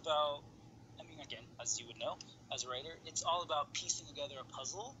 it's all about. I mean, again, as you would know, as a writer, it's all about piecing together a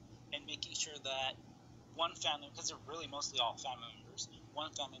puzzle and making sure that one family, because they're really mostly all family members,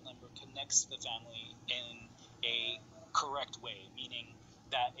 one family member connects the family in a correct way, meaning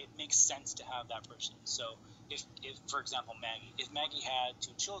that it makes sense to have that person. So, if for example, if Maggie had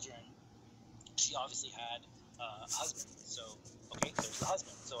 2 children, she obviously had a husband. So, okay, there's the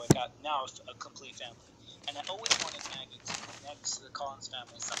husband. So it got now a complete family. And I always wanted Maggie to connect to the Collins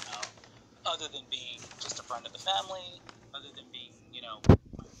family somehow, other than being just a friend of the family, other than being, you know,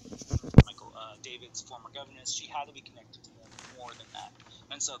 Michael David's former governess. She had to be connected to them more than that.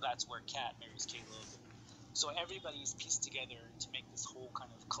 And so that's where Kat marries Caleb. So everybody's pieced together to make this whole kind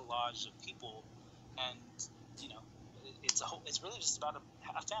of collage of people, and you know, it's a whole. It's really just about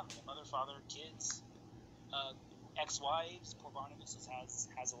a family: a mother, father, kids, uh, ex-wives. Poor Barnabas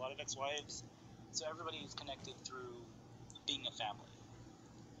has a lot of ex-wives, so everybody is connected through being a family.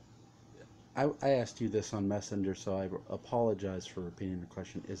 I asked you this on Messenger, so I apologize for repeating the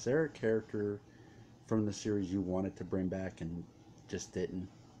question. Is there a character from the series you wanted to bring back and just didn't?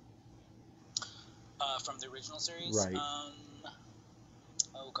 From the original series, Right.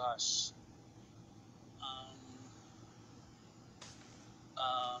 oh gosh, um,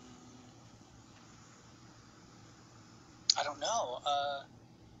 um, I don't know.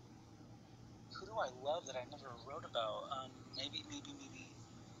 Who do I love that I never wrote about? Maybe.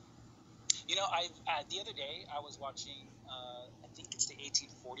 You know, I the other day I was watching. I think it's the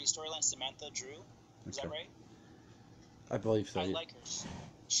 1840 storyline. Samantha Drew. Is that Okay. right? I believe so. I Yeah. like her.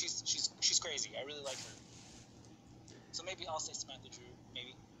 She's crazy. I really like her. So maybe I'll say Samantha Drew.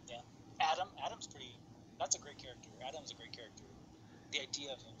 Maybe. Yeah. Adam's pretty. That's a great character. Adam's a great character. The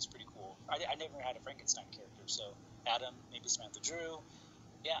idea of him is pretty cool. I never had a Frankenstein character, so Adam, maybe Samantha Drew.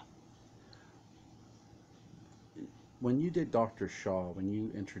 Yeah. When you did Dr. Shaw, when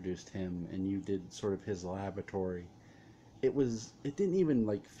you introduced him and you did sort of his laboratory, it didn't even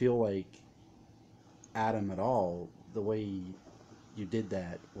like feel like Adam at all. The way you did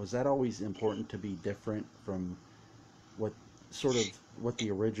that, was that always important to be different from what sort of what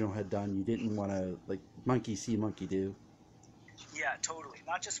the original had done? You didn't want to like monkey see, monkey do. Yeah, totally.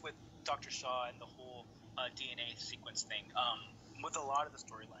 Not just with Dr. Shaw and the whole DNA sequence thing. With a lot of the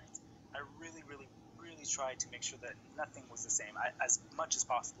storylines, I really, really, really tried to make sure that nothing was the same. As much as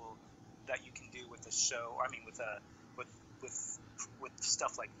possible that you can do with a show. I mean, with with with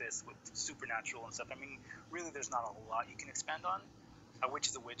stuff like this, with supernatural and stuff. I mean, really, there's not a lot you can expand on. A witch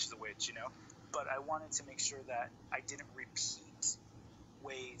is a witch is a witch, you know. But I wanted to make sure that I didn't repeat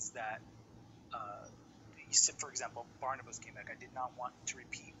ways that uh, for example, Barnabas came back. I did not want to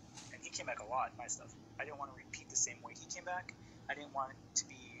repeat, and he came back a lot in my stuff. I didn't want to repeat the same way he came back. I didn't want it to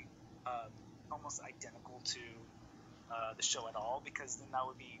be almost identical to the show at all, because then that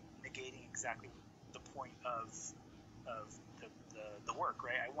would be negating exactly the point of the work,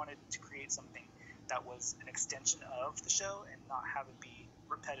 right? I wanted to create something that was an extension of the show and not have it be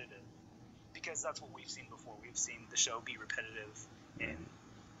repetitive, because that's what we've seen before. We've seen the show be repetitive in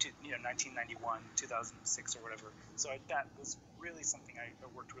 1991, 2006, or whatever. So that was really something I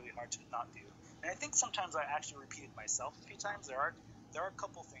worked really hard to not do. And I think sometimes I actually repeated myself a few times. There are a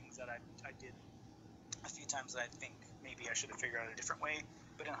couple things that I did a few times that I think maybe I should have figured out a different way.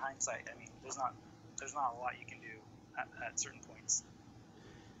 But in hindsight, I mean, there's not a lot you can do at certain points.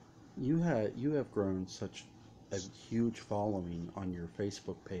 You have grown such a huge following on your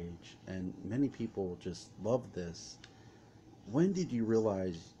Facebook page, and many people just love this. When did you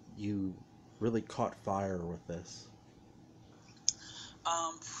realize you really caught fire with this?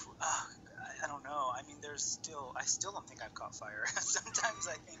 Um, I don't know. I mean, I still don't think I've caught fire. Sometimes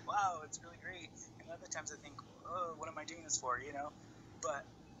I think, wow, it's really great, and other times I think, oh, what am I doing this for? You know. But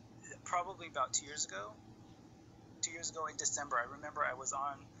probably about 2 years ago. 2 years ago in December, I remember I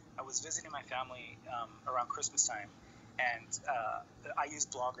was visiting my family around Christmas time, and I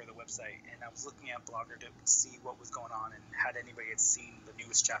used Blogger, the website, and I was looking at Blogger to see what was going on and had anybody had seen the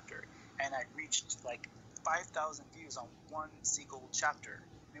newest chapter, and I reached like 5,000 views on one single chapter,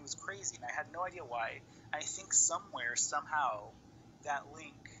 and it was crazy, and I had no idea why. I think somewhere, somehow, that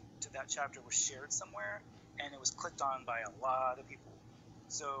link to that chapter was shared somewhere, and it was clicked on by a lot of people.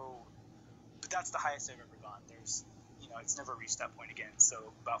 So, but that's the highest I've ever gone. It's never reached that point again. So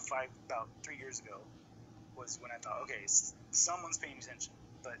about 3 years ago was when I thought, okay, someone's paying attention.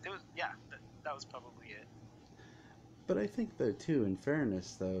 But it was, yeah, that was probably it. But I think though too, in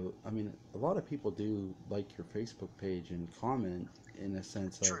fairness though, I mean a lot of people do like your Facebook page and comment in a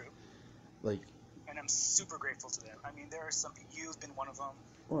sense of True. like, And I'm super grateful to them. I mean, there are some. You've been one of them.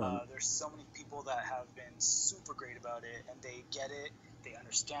 well, There's so many people that have been super great about it, and they get it, they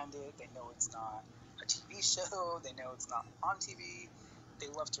understand it, they know it's not a TV show, they know it's not on TV, they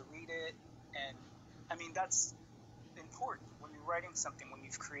love to read it, and I mean that's important when you're writing something, when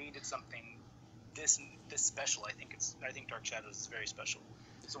you've created something this this special. I think Dark Shadows is very special.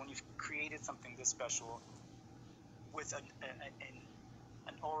 So when you've created something this special with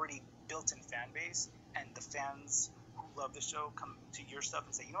an already built-in fan base, and the fans who love the show come to your stuff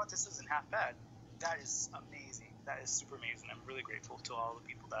and say, you know what, this isn't half bad. That is amazing. That is super amazing. I'm really grateful to all the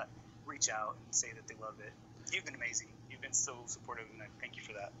people that reach out and say that they love it. You've been amazing. You've been so supportive, and I thank you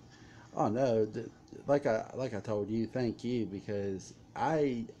for that. oh no, like I told you, thank you, because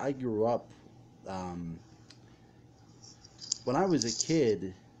I grew up, um, when I was a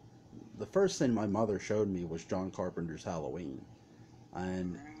kid. The first thing my mother showed me was John Carpenter's Halloween,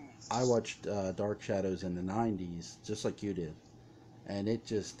 and I Mm. watched Dark Shadows in the '90s just like you did, and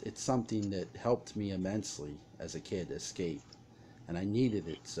it's something that helped me immensely as a kid escape, and I needed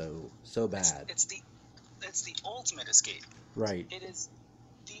it so It's bad. it's the it's the ultimate escape. Right. It is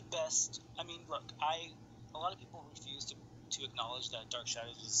the best. I mean, look, a lot of people refuse to acknowledge that Dark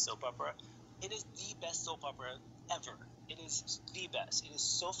Shadows was a soap opera. It is the best soap opera ever. It is the best. It is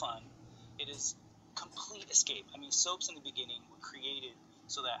so fun. It is complete escape. I mean, soaps in the beginning were created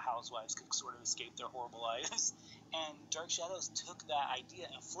so that housewives could sort of escape their horrible lives, and Dark Shadows took that idea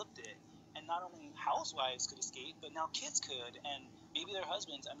and flipped it. And not only housewives could escape, but now kids could, and maybe their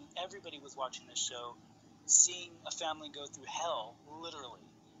husbands. I mean, everybody was watching this show, seeing a family go through hell, literally,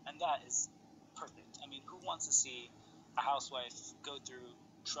 and that is perfect. I mean, who wants to see a housewife go through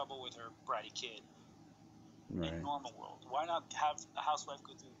trouble with her bratty kid in Right. normal world? Why not have a housewife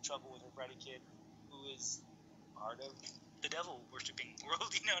go through trouble with her bratty kid who is part of the devil worshipping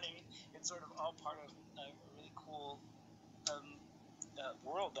world? You know what I mean? It's sort of all part of a really cool um,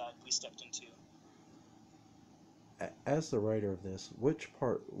 world that we stepped into. As the writer of this, which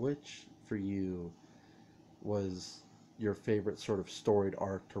for you was your favorite sort of storied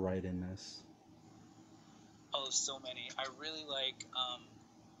arc to write in this? Oh, so many. I really like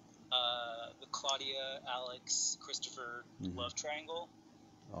the Claudia, Alex, Christopher Hmm. love triangle.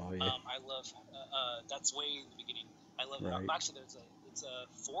 Oh yeah. I love that's way in the beginning. I love it. Right. Actually, it's a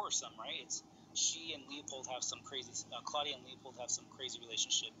foursome, right? It's she and Leopold have some crazy. Claudia and Leopold have some crazy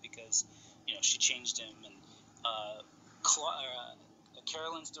relationship because she changed him, and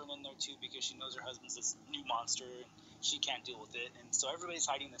Carolyn's thrown in there too because she knows her husband's this new monster and she can't deal with it, and so everybody's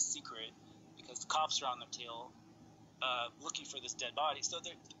hiding this secret because the cops are on their tail, looking for this dead body. So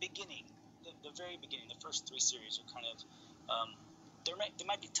the beginning, the very beginning, the first 3 series are kind of, they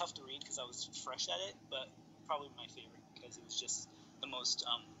might be tough to read because I was fresh at it, but probably my favorite because it was just the most,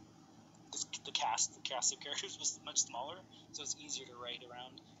 the cast of characters was much smaller, so it's easier to write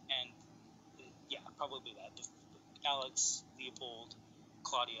around, and yeah, probably that. Alex, Leopold,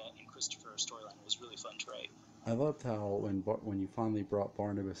 Claudia, and Christopher storyline was really fun to write. I loved how when you finally brought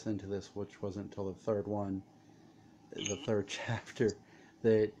Barnabas into this, which wasn't until the third one, the Mm-hmm. third chapter,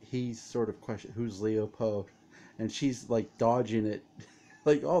 that he's sort of questioned who's Leopold, and she's like dodging it,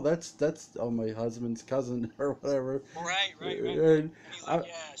 like, oh, that's my husband's cousin or whatever, Right. and And he's like, I,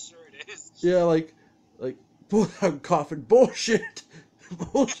 yeah, sure it is. yeah, like I'm coughing bullshit,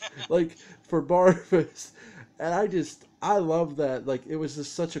 bullshit, like for Barnabas, and I love that. Like it was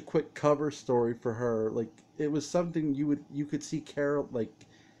just such a quick cover story for her. Like it was something you could see Carol, like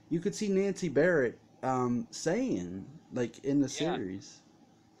you could see Nancy Barrett saying like in the Yeah. series.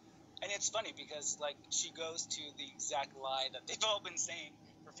 And it's funny because like she goes to the exact lie that they've all been saying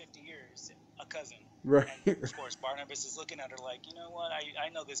for 50 years, a cousin. Right. And of course Barnabas is looking at her like, you know what, I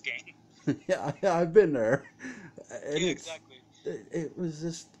know this game. Yeah, I've been there, and Yeah, exactly. it was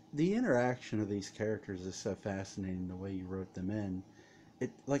just the interaction of these characters is so fascinating. The way you wrote them in,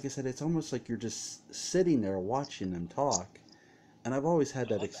 it like I said, it's almost like you're just sitting there watching them talk. And I've always had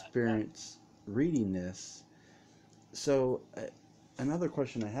I that love that. Yeah. experience reading this. So another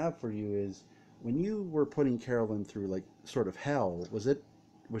question I have for you is, when you were putting Carolyn through like sort of hell, was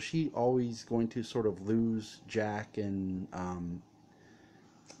she always going to sort of lose Jack and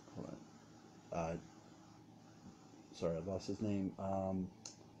hold on, sorry, I lost his name.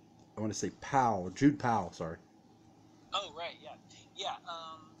 I want to say Powell, Jude Powell. Sorry. Oh, right. Yeah. Yeah.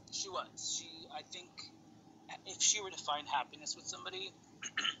 She was. I think, if she were to find happiness with somebody,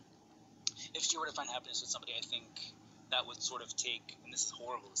 I think that would sort of take, and this is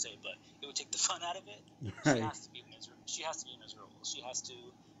horrible to say, but it would take the fun out of it. She Right. has to be miserable. She has to be miserable. She has to,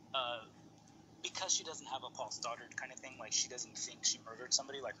 uh, because she doesn't have a Paul Stoddard kind of thing. Like she doesn't think she murdered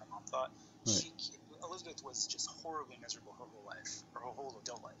somebody like her mom thought. Right. Elizabeth was just horribly miserable her whole life, her whole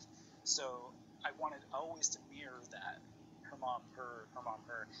adult life. So I wanted always to mirror that, her,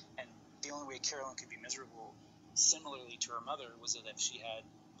 and the only way Carolyn could be miserable, similarly to her mother, was that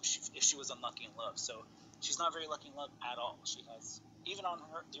if she was unlucky in love. So she's not very lucky in love at all. She has, even on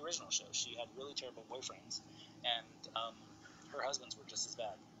the original show, she had really terrible boyfriends, and her husbands were just as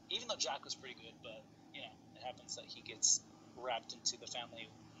bad. Even though Jack was pretty good, but it happens that he gets wrapped into the family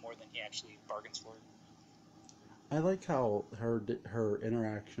more than he actually bargains for. I like how her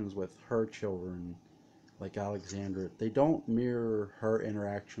interactions with her children, like Alexandra, they don't mirror her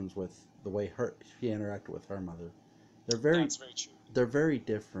interactions with the way she interacted with her mother. They're very That's very true. they're very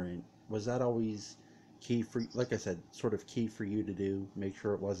different. Was that always key for, like I said, sort of key for you to do? Make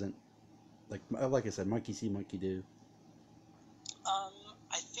sure it wasn't like I said, monkey see, monkey do. Um,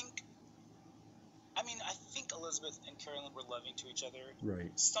 I think, I think Elizabeth and Carolyn were loving to each other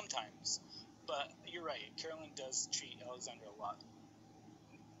Right. sometimes, but you're right. Carolyn does treat Alexandra a lot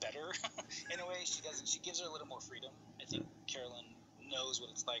better in a way. She doesn't. She gives her a little more freedom. I think Carolyn knows what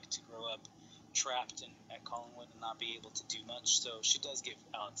it's like to grow up trapped at Collingwood and not be able to do much. So she does give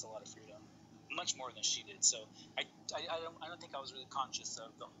Alex a lot of freedom, much more than she did. So I don't think I was really conscious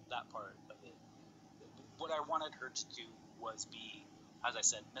of that part of it. What I wanted her to do was be, as I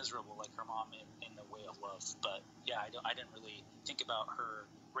said, miserable like her mom in the way of love. But yeah, I didn't really think about her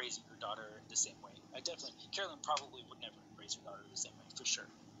raising her daughter the same way. Carolyn probably would never raise her daughter the same way, for sure.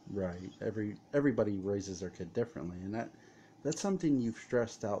 Right. Everybody raises their kid differently, and that's something you've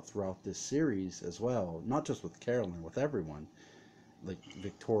stressed out throughout this series as well. Not just with Carolyn, with everyone, like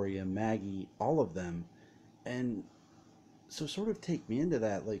Victoria, Maggie, all of them. And so, sort of take me into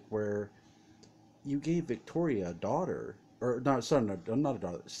that, like where you gave Victoria a daughter, or not son, not a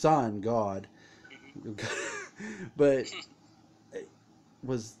daughter, son, God, Mm-hmm. but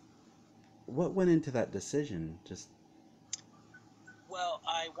was what went into that decision? Just Well,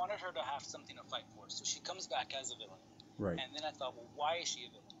 I wanted her to have something to fight for, so she comes back as a villain. right, And then I thought, well, why is she a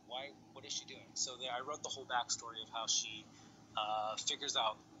villain? What is she doing? So there, I wrote the whole backstory of how she figures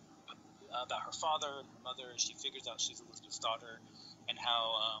out about her father and her mother. She figures out she's Elizabeth's daughter, and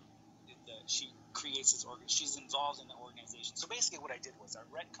how she creates this organ. She's involved in the organization. So basically, what I did was I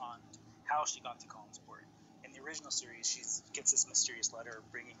retconned how she got to Collinsport. In the the original series, she gets this mysterious letter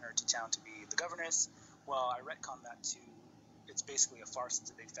bringing her to town to be the governess. Well, I retcon that to it's basically a farce,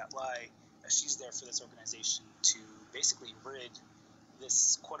 it's a big fat lie. She's there for this organization to basically rid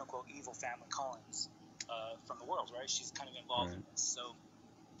this quote-unquote evil family Collins from the world, right? She's kind of involved in this. So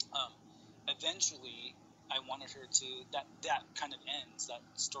eventually I wanted her to, that kind of ends, that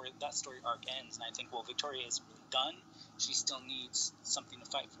story arc ends, and I think, well, Victoria isn't really done. She still needs something to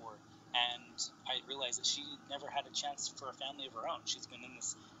fight for. And I realized that she never had a chance for a family of her own. She's been in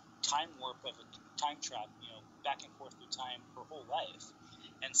this time warp of a time trap, back and forth through time her whole life.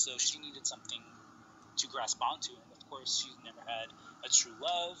 And so she needed something to grasp onto. And of course, she's never had a true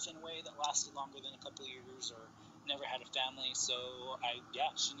love in a way that lasted longer than a couple of years, or never had a family. So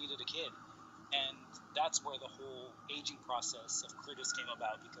she needed a kid. And that's where the whole aging process of Curtis came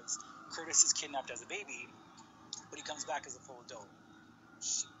about, because Curtis is kidnapped as a baby, but he comes back as a full adult.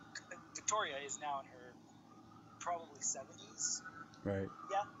 Victoria is now in her probably 70s. Right.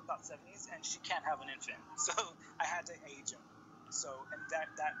 Yeah, about 70s, and she can't have an infant. So I had to age him. So, and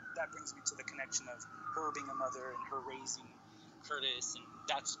that brings me to the connection of her being a mother and her raising Curtis, and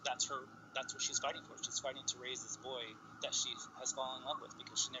that's what she's fighting for. She's fighting to raise this boy that she has fallen in love with,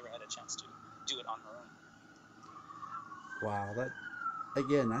 because she never had a chance to do it on her own. Wow, that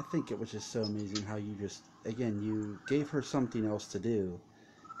again, I think it was just so amazing how you gave her something else to do,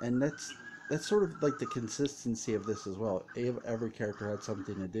 and that's sort of like the consistency of this as well. Every character had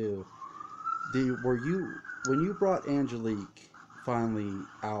something to do. Were you when you brought Angelique finally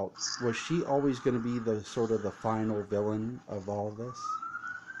out? Was she always going to be the sort of the final villain of all of this?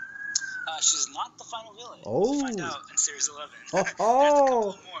 She's not the final villain. Oh. We'll find out in series 11. Oh. There's a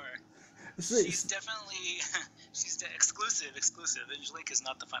couple more. She's definitely exclusive. Angelique is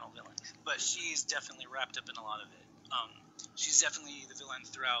not the final villain, but she's definitely wrapped up in a lot of it. She's definitely the villain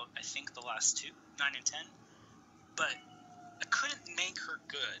throughout, I think, the last two, 9 and 10. But I couldn't make her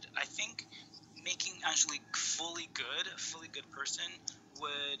good. I think making Angelique a fully good person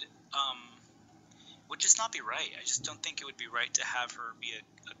would just not be right. I just don't think it would be right to have her be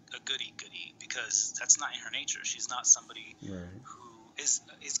a goody, because that's not in her nature. She's not somebody who is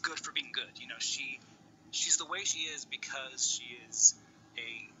good for being good. She's the way she is because she is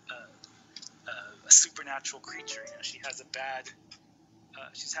a supernatural creature. She has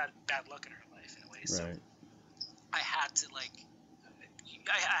she's had bad luck in her life in a way. Right. So I had to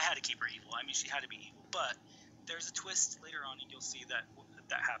I had to keep her evil. I mean, she had to be evil. But there's a twist later on, and you'll see that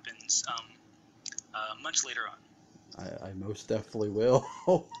happens much later on. I most definitely will.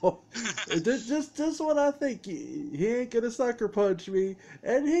 just what I think. He ain't gonna sucker punch me,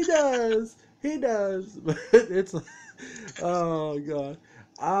 and he does. He does. But it's oh god.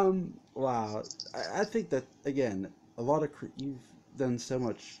 Wow. I think that again, a lot of you've done so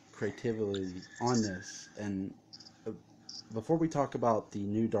much creativity on this, and before we talk about the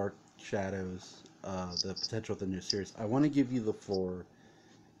new Dark Shadows, the potential of the new series, I want to give you the floor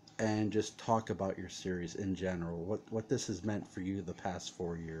and just talk about your series in general. What this has meant for you the past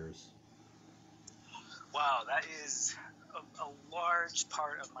 4 years. Wow, that is a large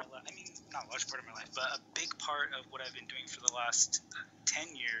part of my life. I mean, not a large part of my life, but a big part of what I've been doing for the last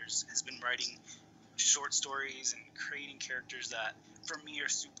 10 years has been writing short stories and creating characters that, for me, are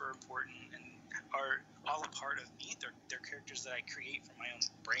super important and are all a part of me. They're characters that I create from my own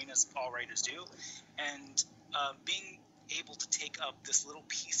brain, as all writers do. And being able to take up this little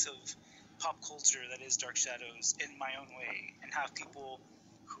piece of pop culture that is Dark Shadows in my own way, and have people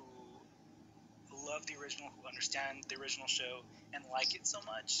who love the original, who understand the original show and like it so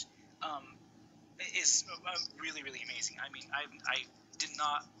much, is really, really amazing. I mean, I did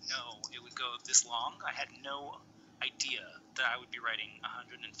not know it would go this long. I had no idea that I would be writing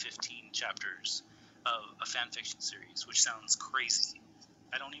 115 chapters of a fan fiction series, which sounds crazy.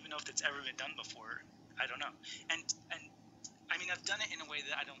 I don't even know if that's ever been done before. I don't know. And I mean, I've done it in a way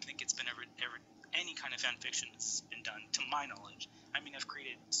that I don't think it's been ever any kind of fan fiction has been done, to my knowledge. I mean, I've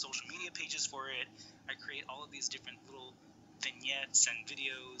created social media pages for it. I create all of these different little vignettes and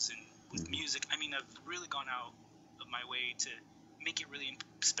videos and with music. I mean, I've really gone out of my way to make it really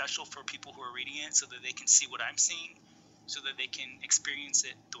special for people who are reading it, so that they can see what I'm seeing, so that they can experience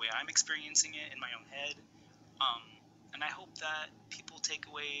it the way I'm experiencing it in my own head. And I hope that people take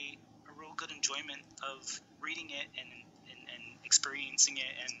away a real good enjoyment of reading it and experiencing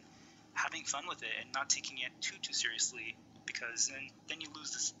it and having fun with it, and not taking it too seriously, because then you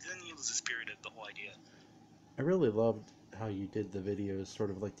lose the spirit of the whole idea. I really loved how you did the videos, sort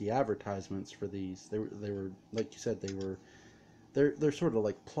of like the advertisements for these. They were like you said, they're sort of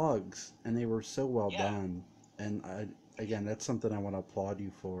like plugs, and they were so well done. And again, that's something I want to applaud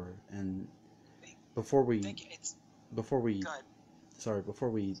you for. And before I we think it's before we good. sorry before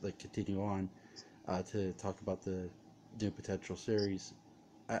we like continue on to talk about the new potential series,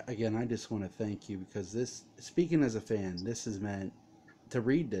 again, I just want to thank you because this, speaking as a fan, this has meant to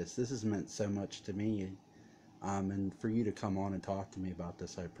read this. This has meant so much to me, and for you to come on and talk to me about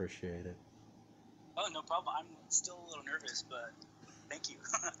this, I appreciate it. Oh, no problem. I'm still a little nervous, but thank you.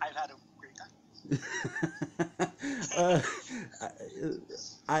 I've had a great time. uh, I,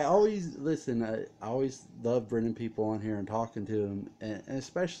 I always listen. I always love bringing people on here and talking to them, and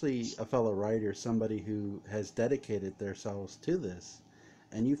especially a fellow writer, somebody who has dedicated themselves to this.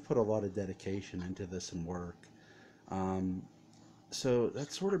 And you've put a lot of dedication into this and work. Um, so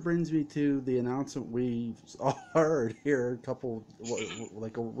that sort of brings me to the announcement we all heard here a couple,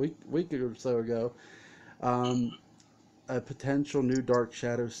 like a week or so ago. Um, a potential new Dark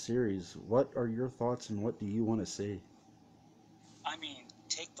Shadows series. What are your thoughts and what do you want to see? I mean,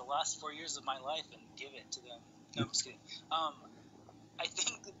 take the last 4 years of my life and give it to them. No, I'm just kidding. Um, I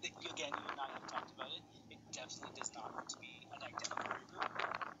think that, again, you and I have talked about it. It definitely does not need to be an identical reboot.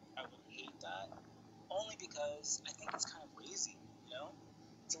 I would hate that. Only because I think it's kind of lazy, you know?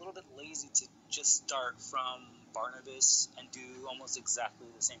 It's a little bit lazy to just start from Barnabas and do almost exactly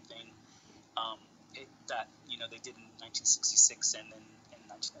the same thing that they did in 1966 and then in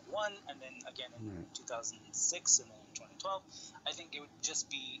 1991 and then again in Right. 2006 and then in 2012. I think it would just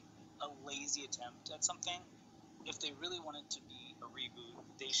be a lazy attempt at something. If they really wanted to be a reboot,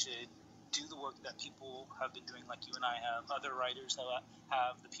 they should do the work that people have been doing, like you and I have, other writers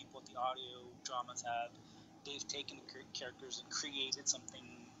have, the people at the audio dramas have. They've taken characters and created something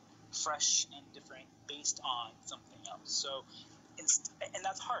fresh and different based on something else. So, and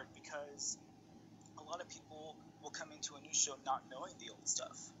that's hard because a lot of people will come into a new show not knowing the old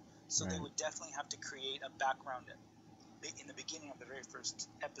stuff. So they Right. would definitely have to create a background in the beginning of the very first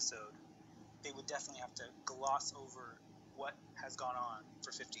episode. They would definitely have to gloss over what has gone on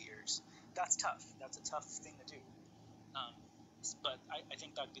for 50 years. That's tough. That's a tough thing to do. Um, but I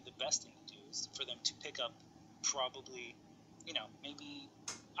think that'd be the best thing to do is for them to pick up probably, maybe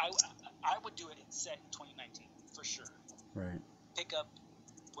I, I would do it in set in 2019 for sure. Right. Pick up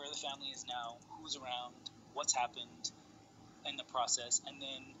where the family is now, who's around, what's happened in the process, and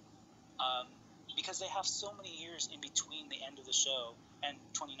then um, because they have so many years in between the end of the show and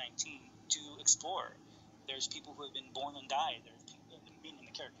 2019 to explore. There's people who have been born and died. There's people, meaning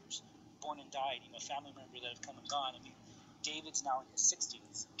the characters, born and died. Family members that have come and gone. I mean, David's now in his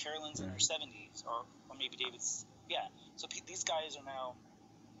 60s. Carolyn's in her Right. 70s, or maybe David's, yeah. So these guys are now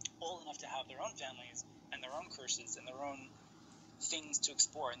old enough to have their own families and their own curses and their own things to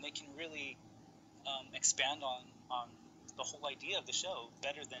explore, and they can really expand on the whole idea of the show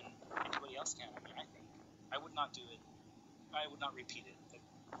better than anybody else can. I mean, I think I would not do it. I would not repeat it. But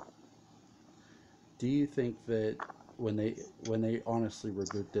Do you think that when they honestly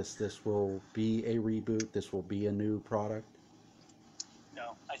reboot this, this will be a reboot? This will be a new product?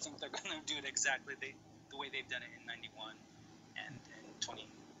 no, I think they're going to do it exactly the way they've done it in '91 and in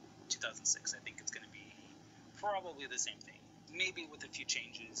 2006. I think it's going to be probably the same thing, maybe with a few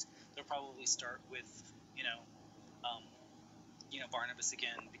changes. They'll probably start with you know um, Barnabas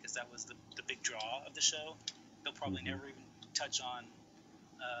again because that was the big draw of the show. They'll probably Mm-hmm. never even touch on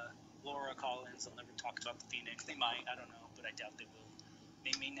Laura Collins. They'll never talk about the Phoenix. They might, I don't know, but I doubt they will.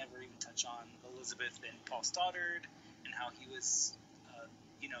 They may never even touch on Elizabeth and Paul Stoddard and how he was,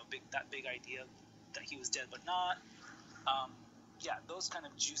 big idea that he was dead but not. Um, yeah, those kind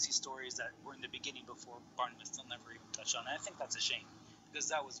of juicy stories that were in the beginning before Barnabas, they'll never even touch on. And I think that's a shame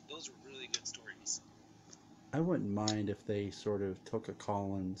because those were really good stories. I wouldn't mind if they sort of took a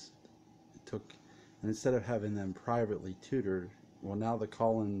Collins, took, and instead of having them privately tutored, well, now the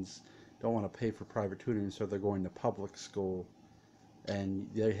Collins don't want to pay for private tutoring, so they're going to public school, and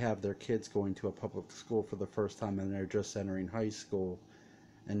they have their kids going to a public school for the first time, and they're just entering high school,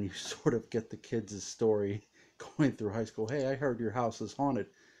 and you sort of get the kids' story going through high school. Hey, I heard your house is haunted.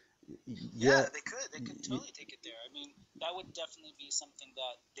 Yeah, Yeah, they could. They could totally take it there. I mean, that would definitely be something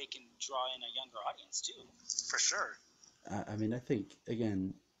that they can draw in a younger audience too. For sure. I mean, I think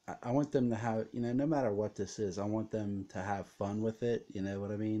again, I want them to have, no matter what this is, I want them to have fun with it. You know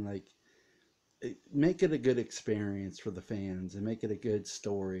what I mean? Like, make it a good experience for the fans and make it a good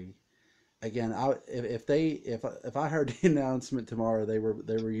story. Again, if I heard the announcement tomorrow they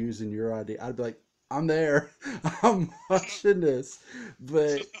were using your idea, I'd be like, I'm there, I'm watching this.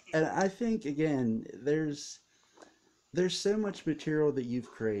 But and I think again, there's so much material that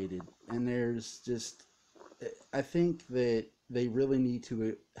you've created, and there's just I think that they really need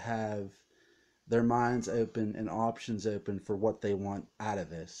to have their minds open and options open for what they want out of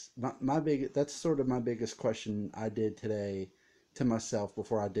this. That's sort of my biggest question I did today to myself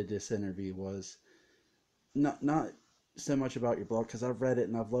before I did this interview was not so much about your blog because I've read it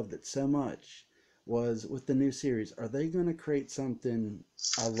and I've loved it so much. Was with the new series, are they going to create something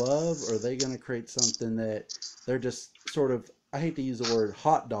I love, or are they going to create something that they're just sort of, I hate to use the word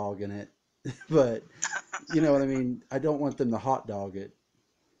hot dog in it, but you know what I mean? I don't want them to hot dog it.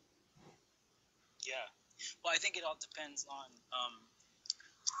 Yeah. Well, I think it all depends on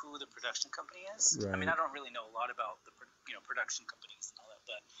who the production company is. I mean, Right. I don't really know a lot about the production companies and all that,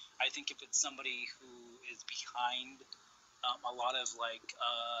 but I think if it's somebody who is behind a lot of like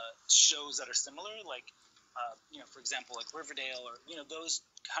shows that are similar, like for example, like Riverdale, or those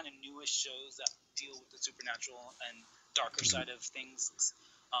kind of newish shows that deal with the supernatural and darker Right. side of things.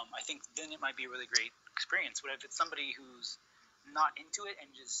 I think then it might be a really great experience. But if it's somebody who's not into it and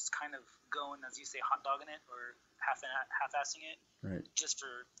just kind of going, as you say, hot dogging it or half-assing it, Right. just for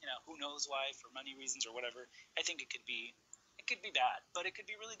who knows why, for money reasons or whatever, I think it could be bad, but it could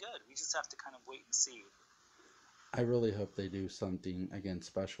be really good. We just have to kind of wait and see. I really hope they do something again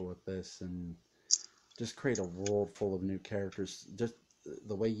special with this and just create a world full of new characters, just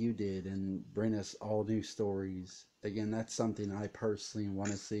the way you did, and bring us all new stories. Again, that's something I personally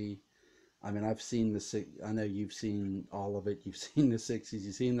want to see. I mean, I've seen I know you've seen all of it. You've seen the '60s.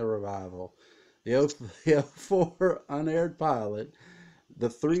 You've seen the revival, the 04 unaired pilot, the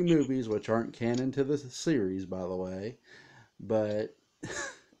three movies, which aren't canon to the series, by the way. But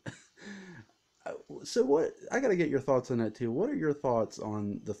so what? I got to get your thoughts on that too. What are your thoughts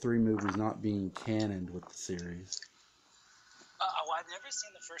on the three movies not being canon with the series? Well, I've never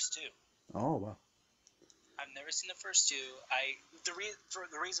seen the first two. Oh wow. I've never seen the first two. The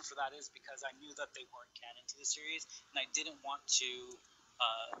reason for that is because I knew that they weren't canon to the series, and I didn't want to.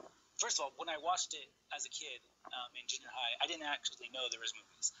 First of all, when I watched it as a kid in junior high, I didn't actually know there was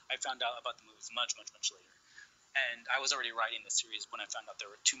movies. I found out about the movies much, much, much later, and I was already writing the series when I found out there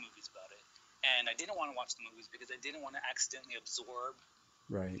were two movies about it. And I didn't want to watch the movies because I didn't want to accidentally absorb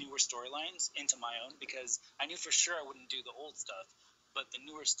Right. newer storylines into my own, because I knew for sure I wouldn't do the old stuff, but the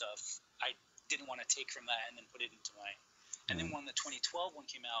newer stuff I didn't want to take from that and then put it into mine. And then Right. when the 2012 one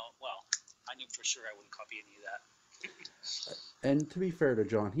came out, well, I knew for sure I wouldn't copy any of that. And to be fair to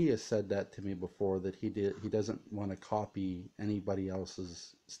John, he has said that to me before that he doesn't want to copy anybody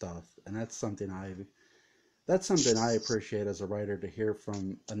else's stuff, and that's something I appreciate as a writer to hear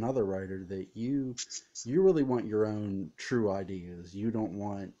from another writer that you really want your own true ideas. You don't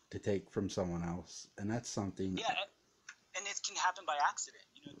want to take from someone else, and that's something. Yeah, and it can happen by accident.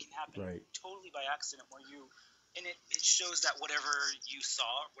 It can happen Right. totally by accident where and it shows that whatever you saw,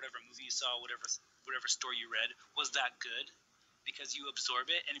 whatever movie you saw, whatever story you read was that good, because you absorb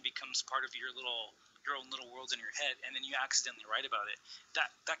it and it becomes part of your own little worlds in your head, and then you accidentally write about it.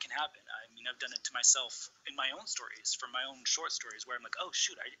 That can happen. I mean, I've done it to myself in my own stories, for my own short stories, where I'm like, oh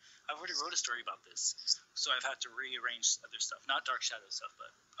shoot, I've already wrote a story about this, so I've had to rearrange other stuff, not Dark Shadow stuff,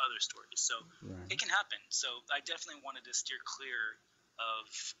 but other stories. So Right. it can happen. So I definitely wanted to steer clear of,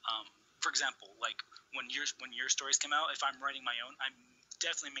 for example, like when your stories come out, if I'm writing my own, I'm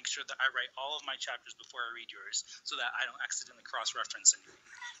definitely make sure that I write all of my chapters before I read yours, so that I don't accidentally cross-reference anything,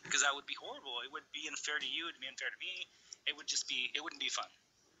 because that would be horrible. It would be unfair to you. It'd be unfair to me. It wouldn't be fun.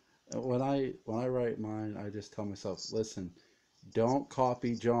 When I write mine, I just tell myself, listen, don't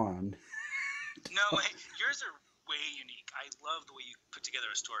copy John. No, yours are way unique. I love the way you put together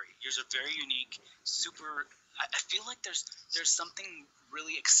a story. Yours are very unique, super. I feel like there's something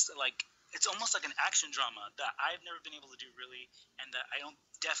really like it's almost like an action drama that I've never been able to do really, and that I don't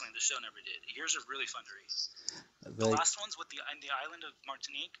definitely the show never did. Yours are really fun to read. The Like, last ones with the island of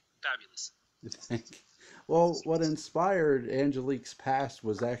Martinique, fabulous. think. Well, what inspired Angelique's past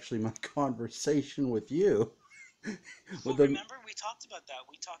was actually my conversation with you. Well, With the remember we talked about that.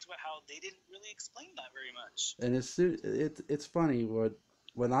 We talked about how they didn't really explain that very much. and it's funny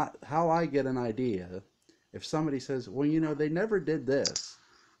when I how I get an idea. If somebody says, "Well, they never did this,"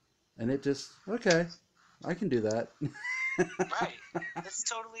 and it just okay, I can do that. Right.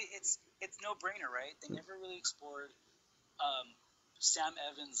 It's no brainer, right? They never really explored um, Sam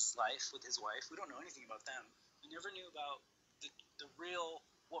Evans' life with his wife. We don't know anything about them. We never knew about the real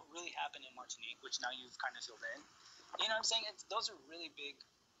what really happened in Martinique, which now you've kind of filled in. You know what I'm saying? Those are really big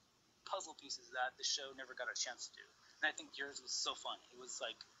puzzle pieces that the show never got a chance to do. And I think yours was so fun. It was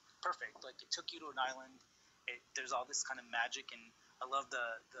like perfect. Like it took you to an island. There's all this kind of magic, and I love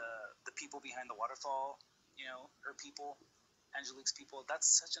the people behind the waterfall. Her people, Angelique's people. That's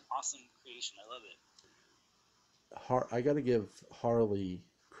such an awesome creation. I love it. I got to give Harley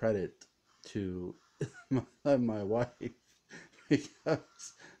credit to my wife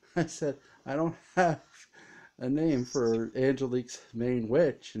because I said I don't have a name for Angelique's main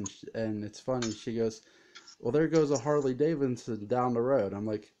witch, and it's funny. She goes, "Well, there goes a Harley Davidson down the road." I'm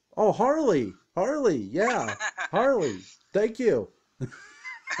like, "Oh, Harley, Harley, yeah, Harley, thank you."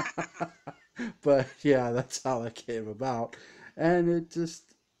 But yeah, that's how that came about, and it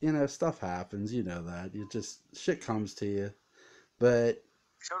just stuff happens. You know that you just shit comes to you, but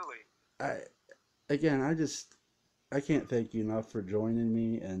Totally. I again I can't thank you enough for joining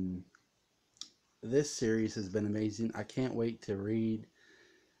me, and this series has been amazing. I can't wait to read.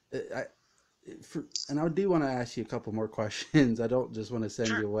 I, and I do want to ask you a couple more questions. I don't just want to send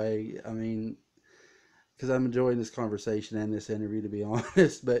Sure. you away. I mean, because I'm enjoying this conversation and this interview, to be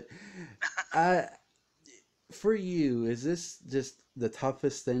honest. But I, for you, is this just the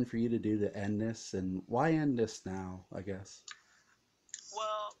toughest thing for you to do to end this? And why end this now? I guess.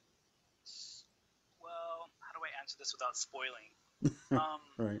 Well, how do I answer this without spoiling? Um,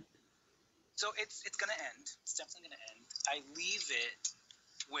 Right. so it's gonna end. It's definitely gonna end. I leave it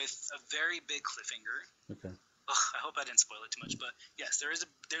with a very big cliffhanger. Okay. Ugh, I hope I didn't spoil it too much, but yes, there's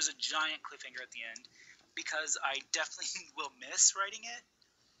a giant cliffhanger at the end because I definitely will miss writing it.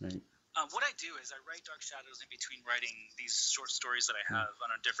 Right. What I do is I write Dark Shadows in between writing these short stories that I Mm. have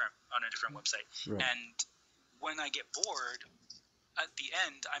on a different website, Right. and when I get bored, at the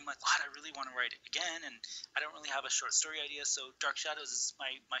end, I'm like, God, I really want to write it again, and I don't really have a short story idea. So Dark Shadows is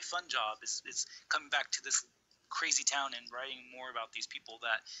my fun job is coming back to this crazy town and writing more about these people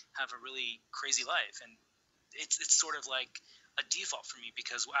that have a really crazy life, and it's sort of like a default for me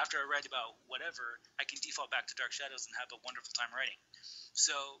because after I write about whatever, I can default back to Dark Shadows and have a wonderful time writing.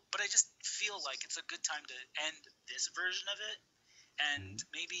 So, but I just feel like it's a good time to end this version of it, and Mm.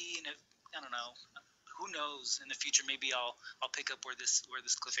 maybe I don't know, who knows in the future maybe I'll pick up where this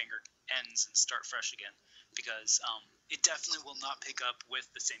cliffhanger ends and start fresh again because it definitely will not pick up with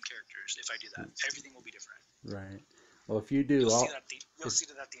the same characters if I do that. Everything will be different. Right. Well, if you do, You'll see I'll that you'll if see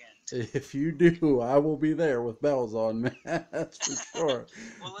that at the end. if you do, I will be there with bells on, man. That's for sure.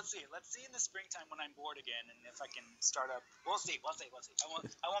 Well, let's see. Let's see in the springtime when I'm bored again, and if I can start up. We'll see. We'll see. We'll see.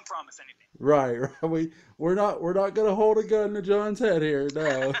 I won't promise anything. Right, right. We're not gonna hold a gun to John's head here,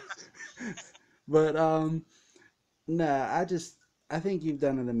 no. But no, I think you've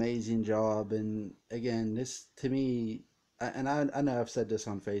done an amazing job, and again, this to me, and I know I've said this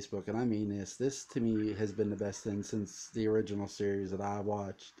on Facebook, and I mean this. This to me has been the best thing since the original series that I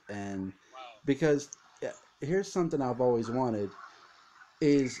watched, and Wow. because here's something I've always wanted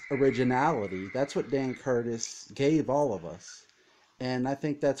is originality. That's what Dan Curtis gave all of us. And I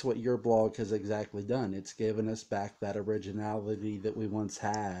think that's what your blog has exactly done. It's given us back that originality that we once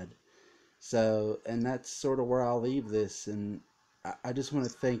had. So, and that's sort of where I'll leave this. And I just want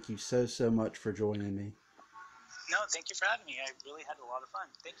to thank you so, so much for joining me. No, thank you for having me. I really had a lot of fun.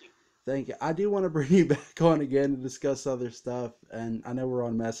 Thank you. Thank you. I do want to bring you back on again to discuss other stuff. And I know we're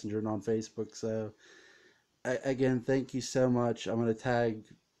on Messenger and on Facebook. So, again, thank you so much. I'm going to tag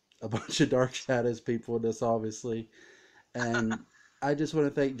a bunch of Dark Shadows people in this, obviously. And I just want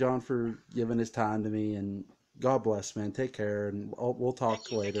to thank John for giving his time to me. And God bless, man. Take care. And we'll Thank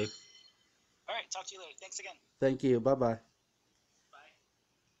talk you. Thank you. later. All right. Talk to you later. Thanks again. Thank you. Bye bye.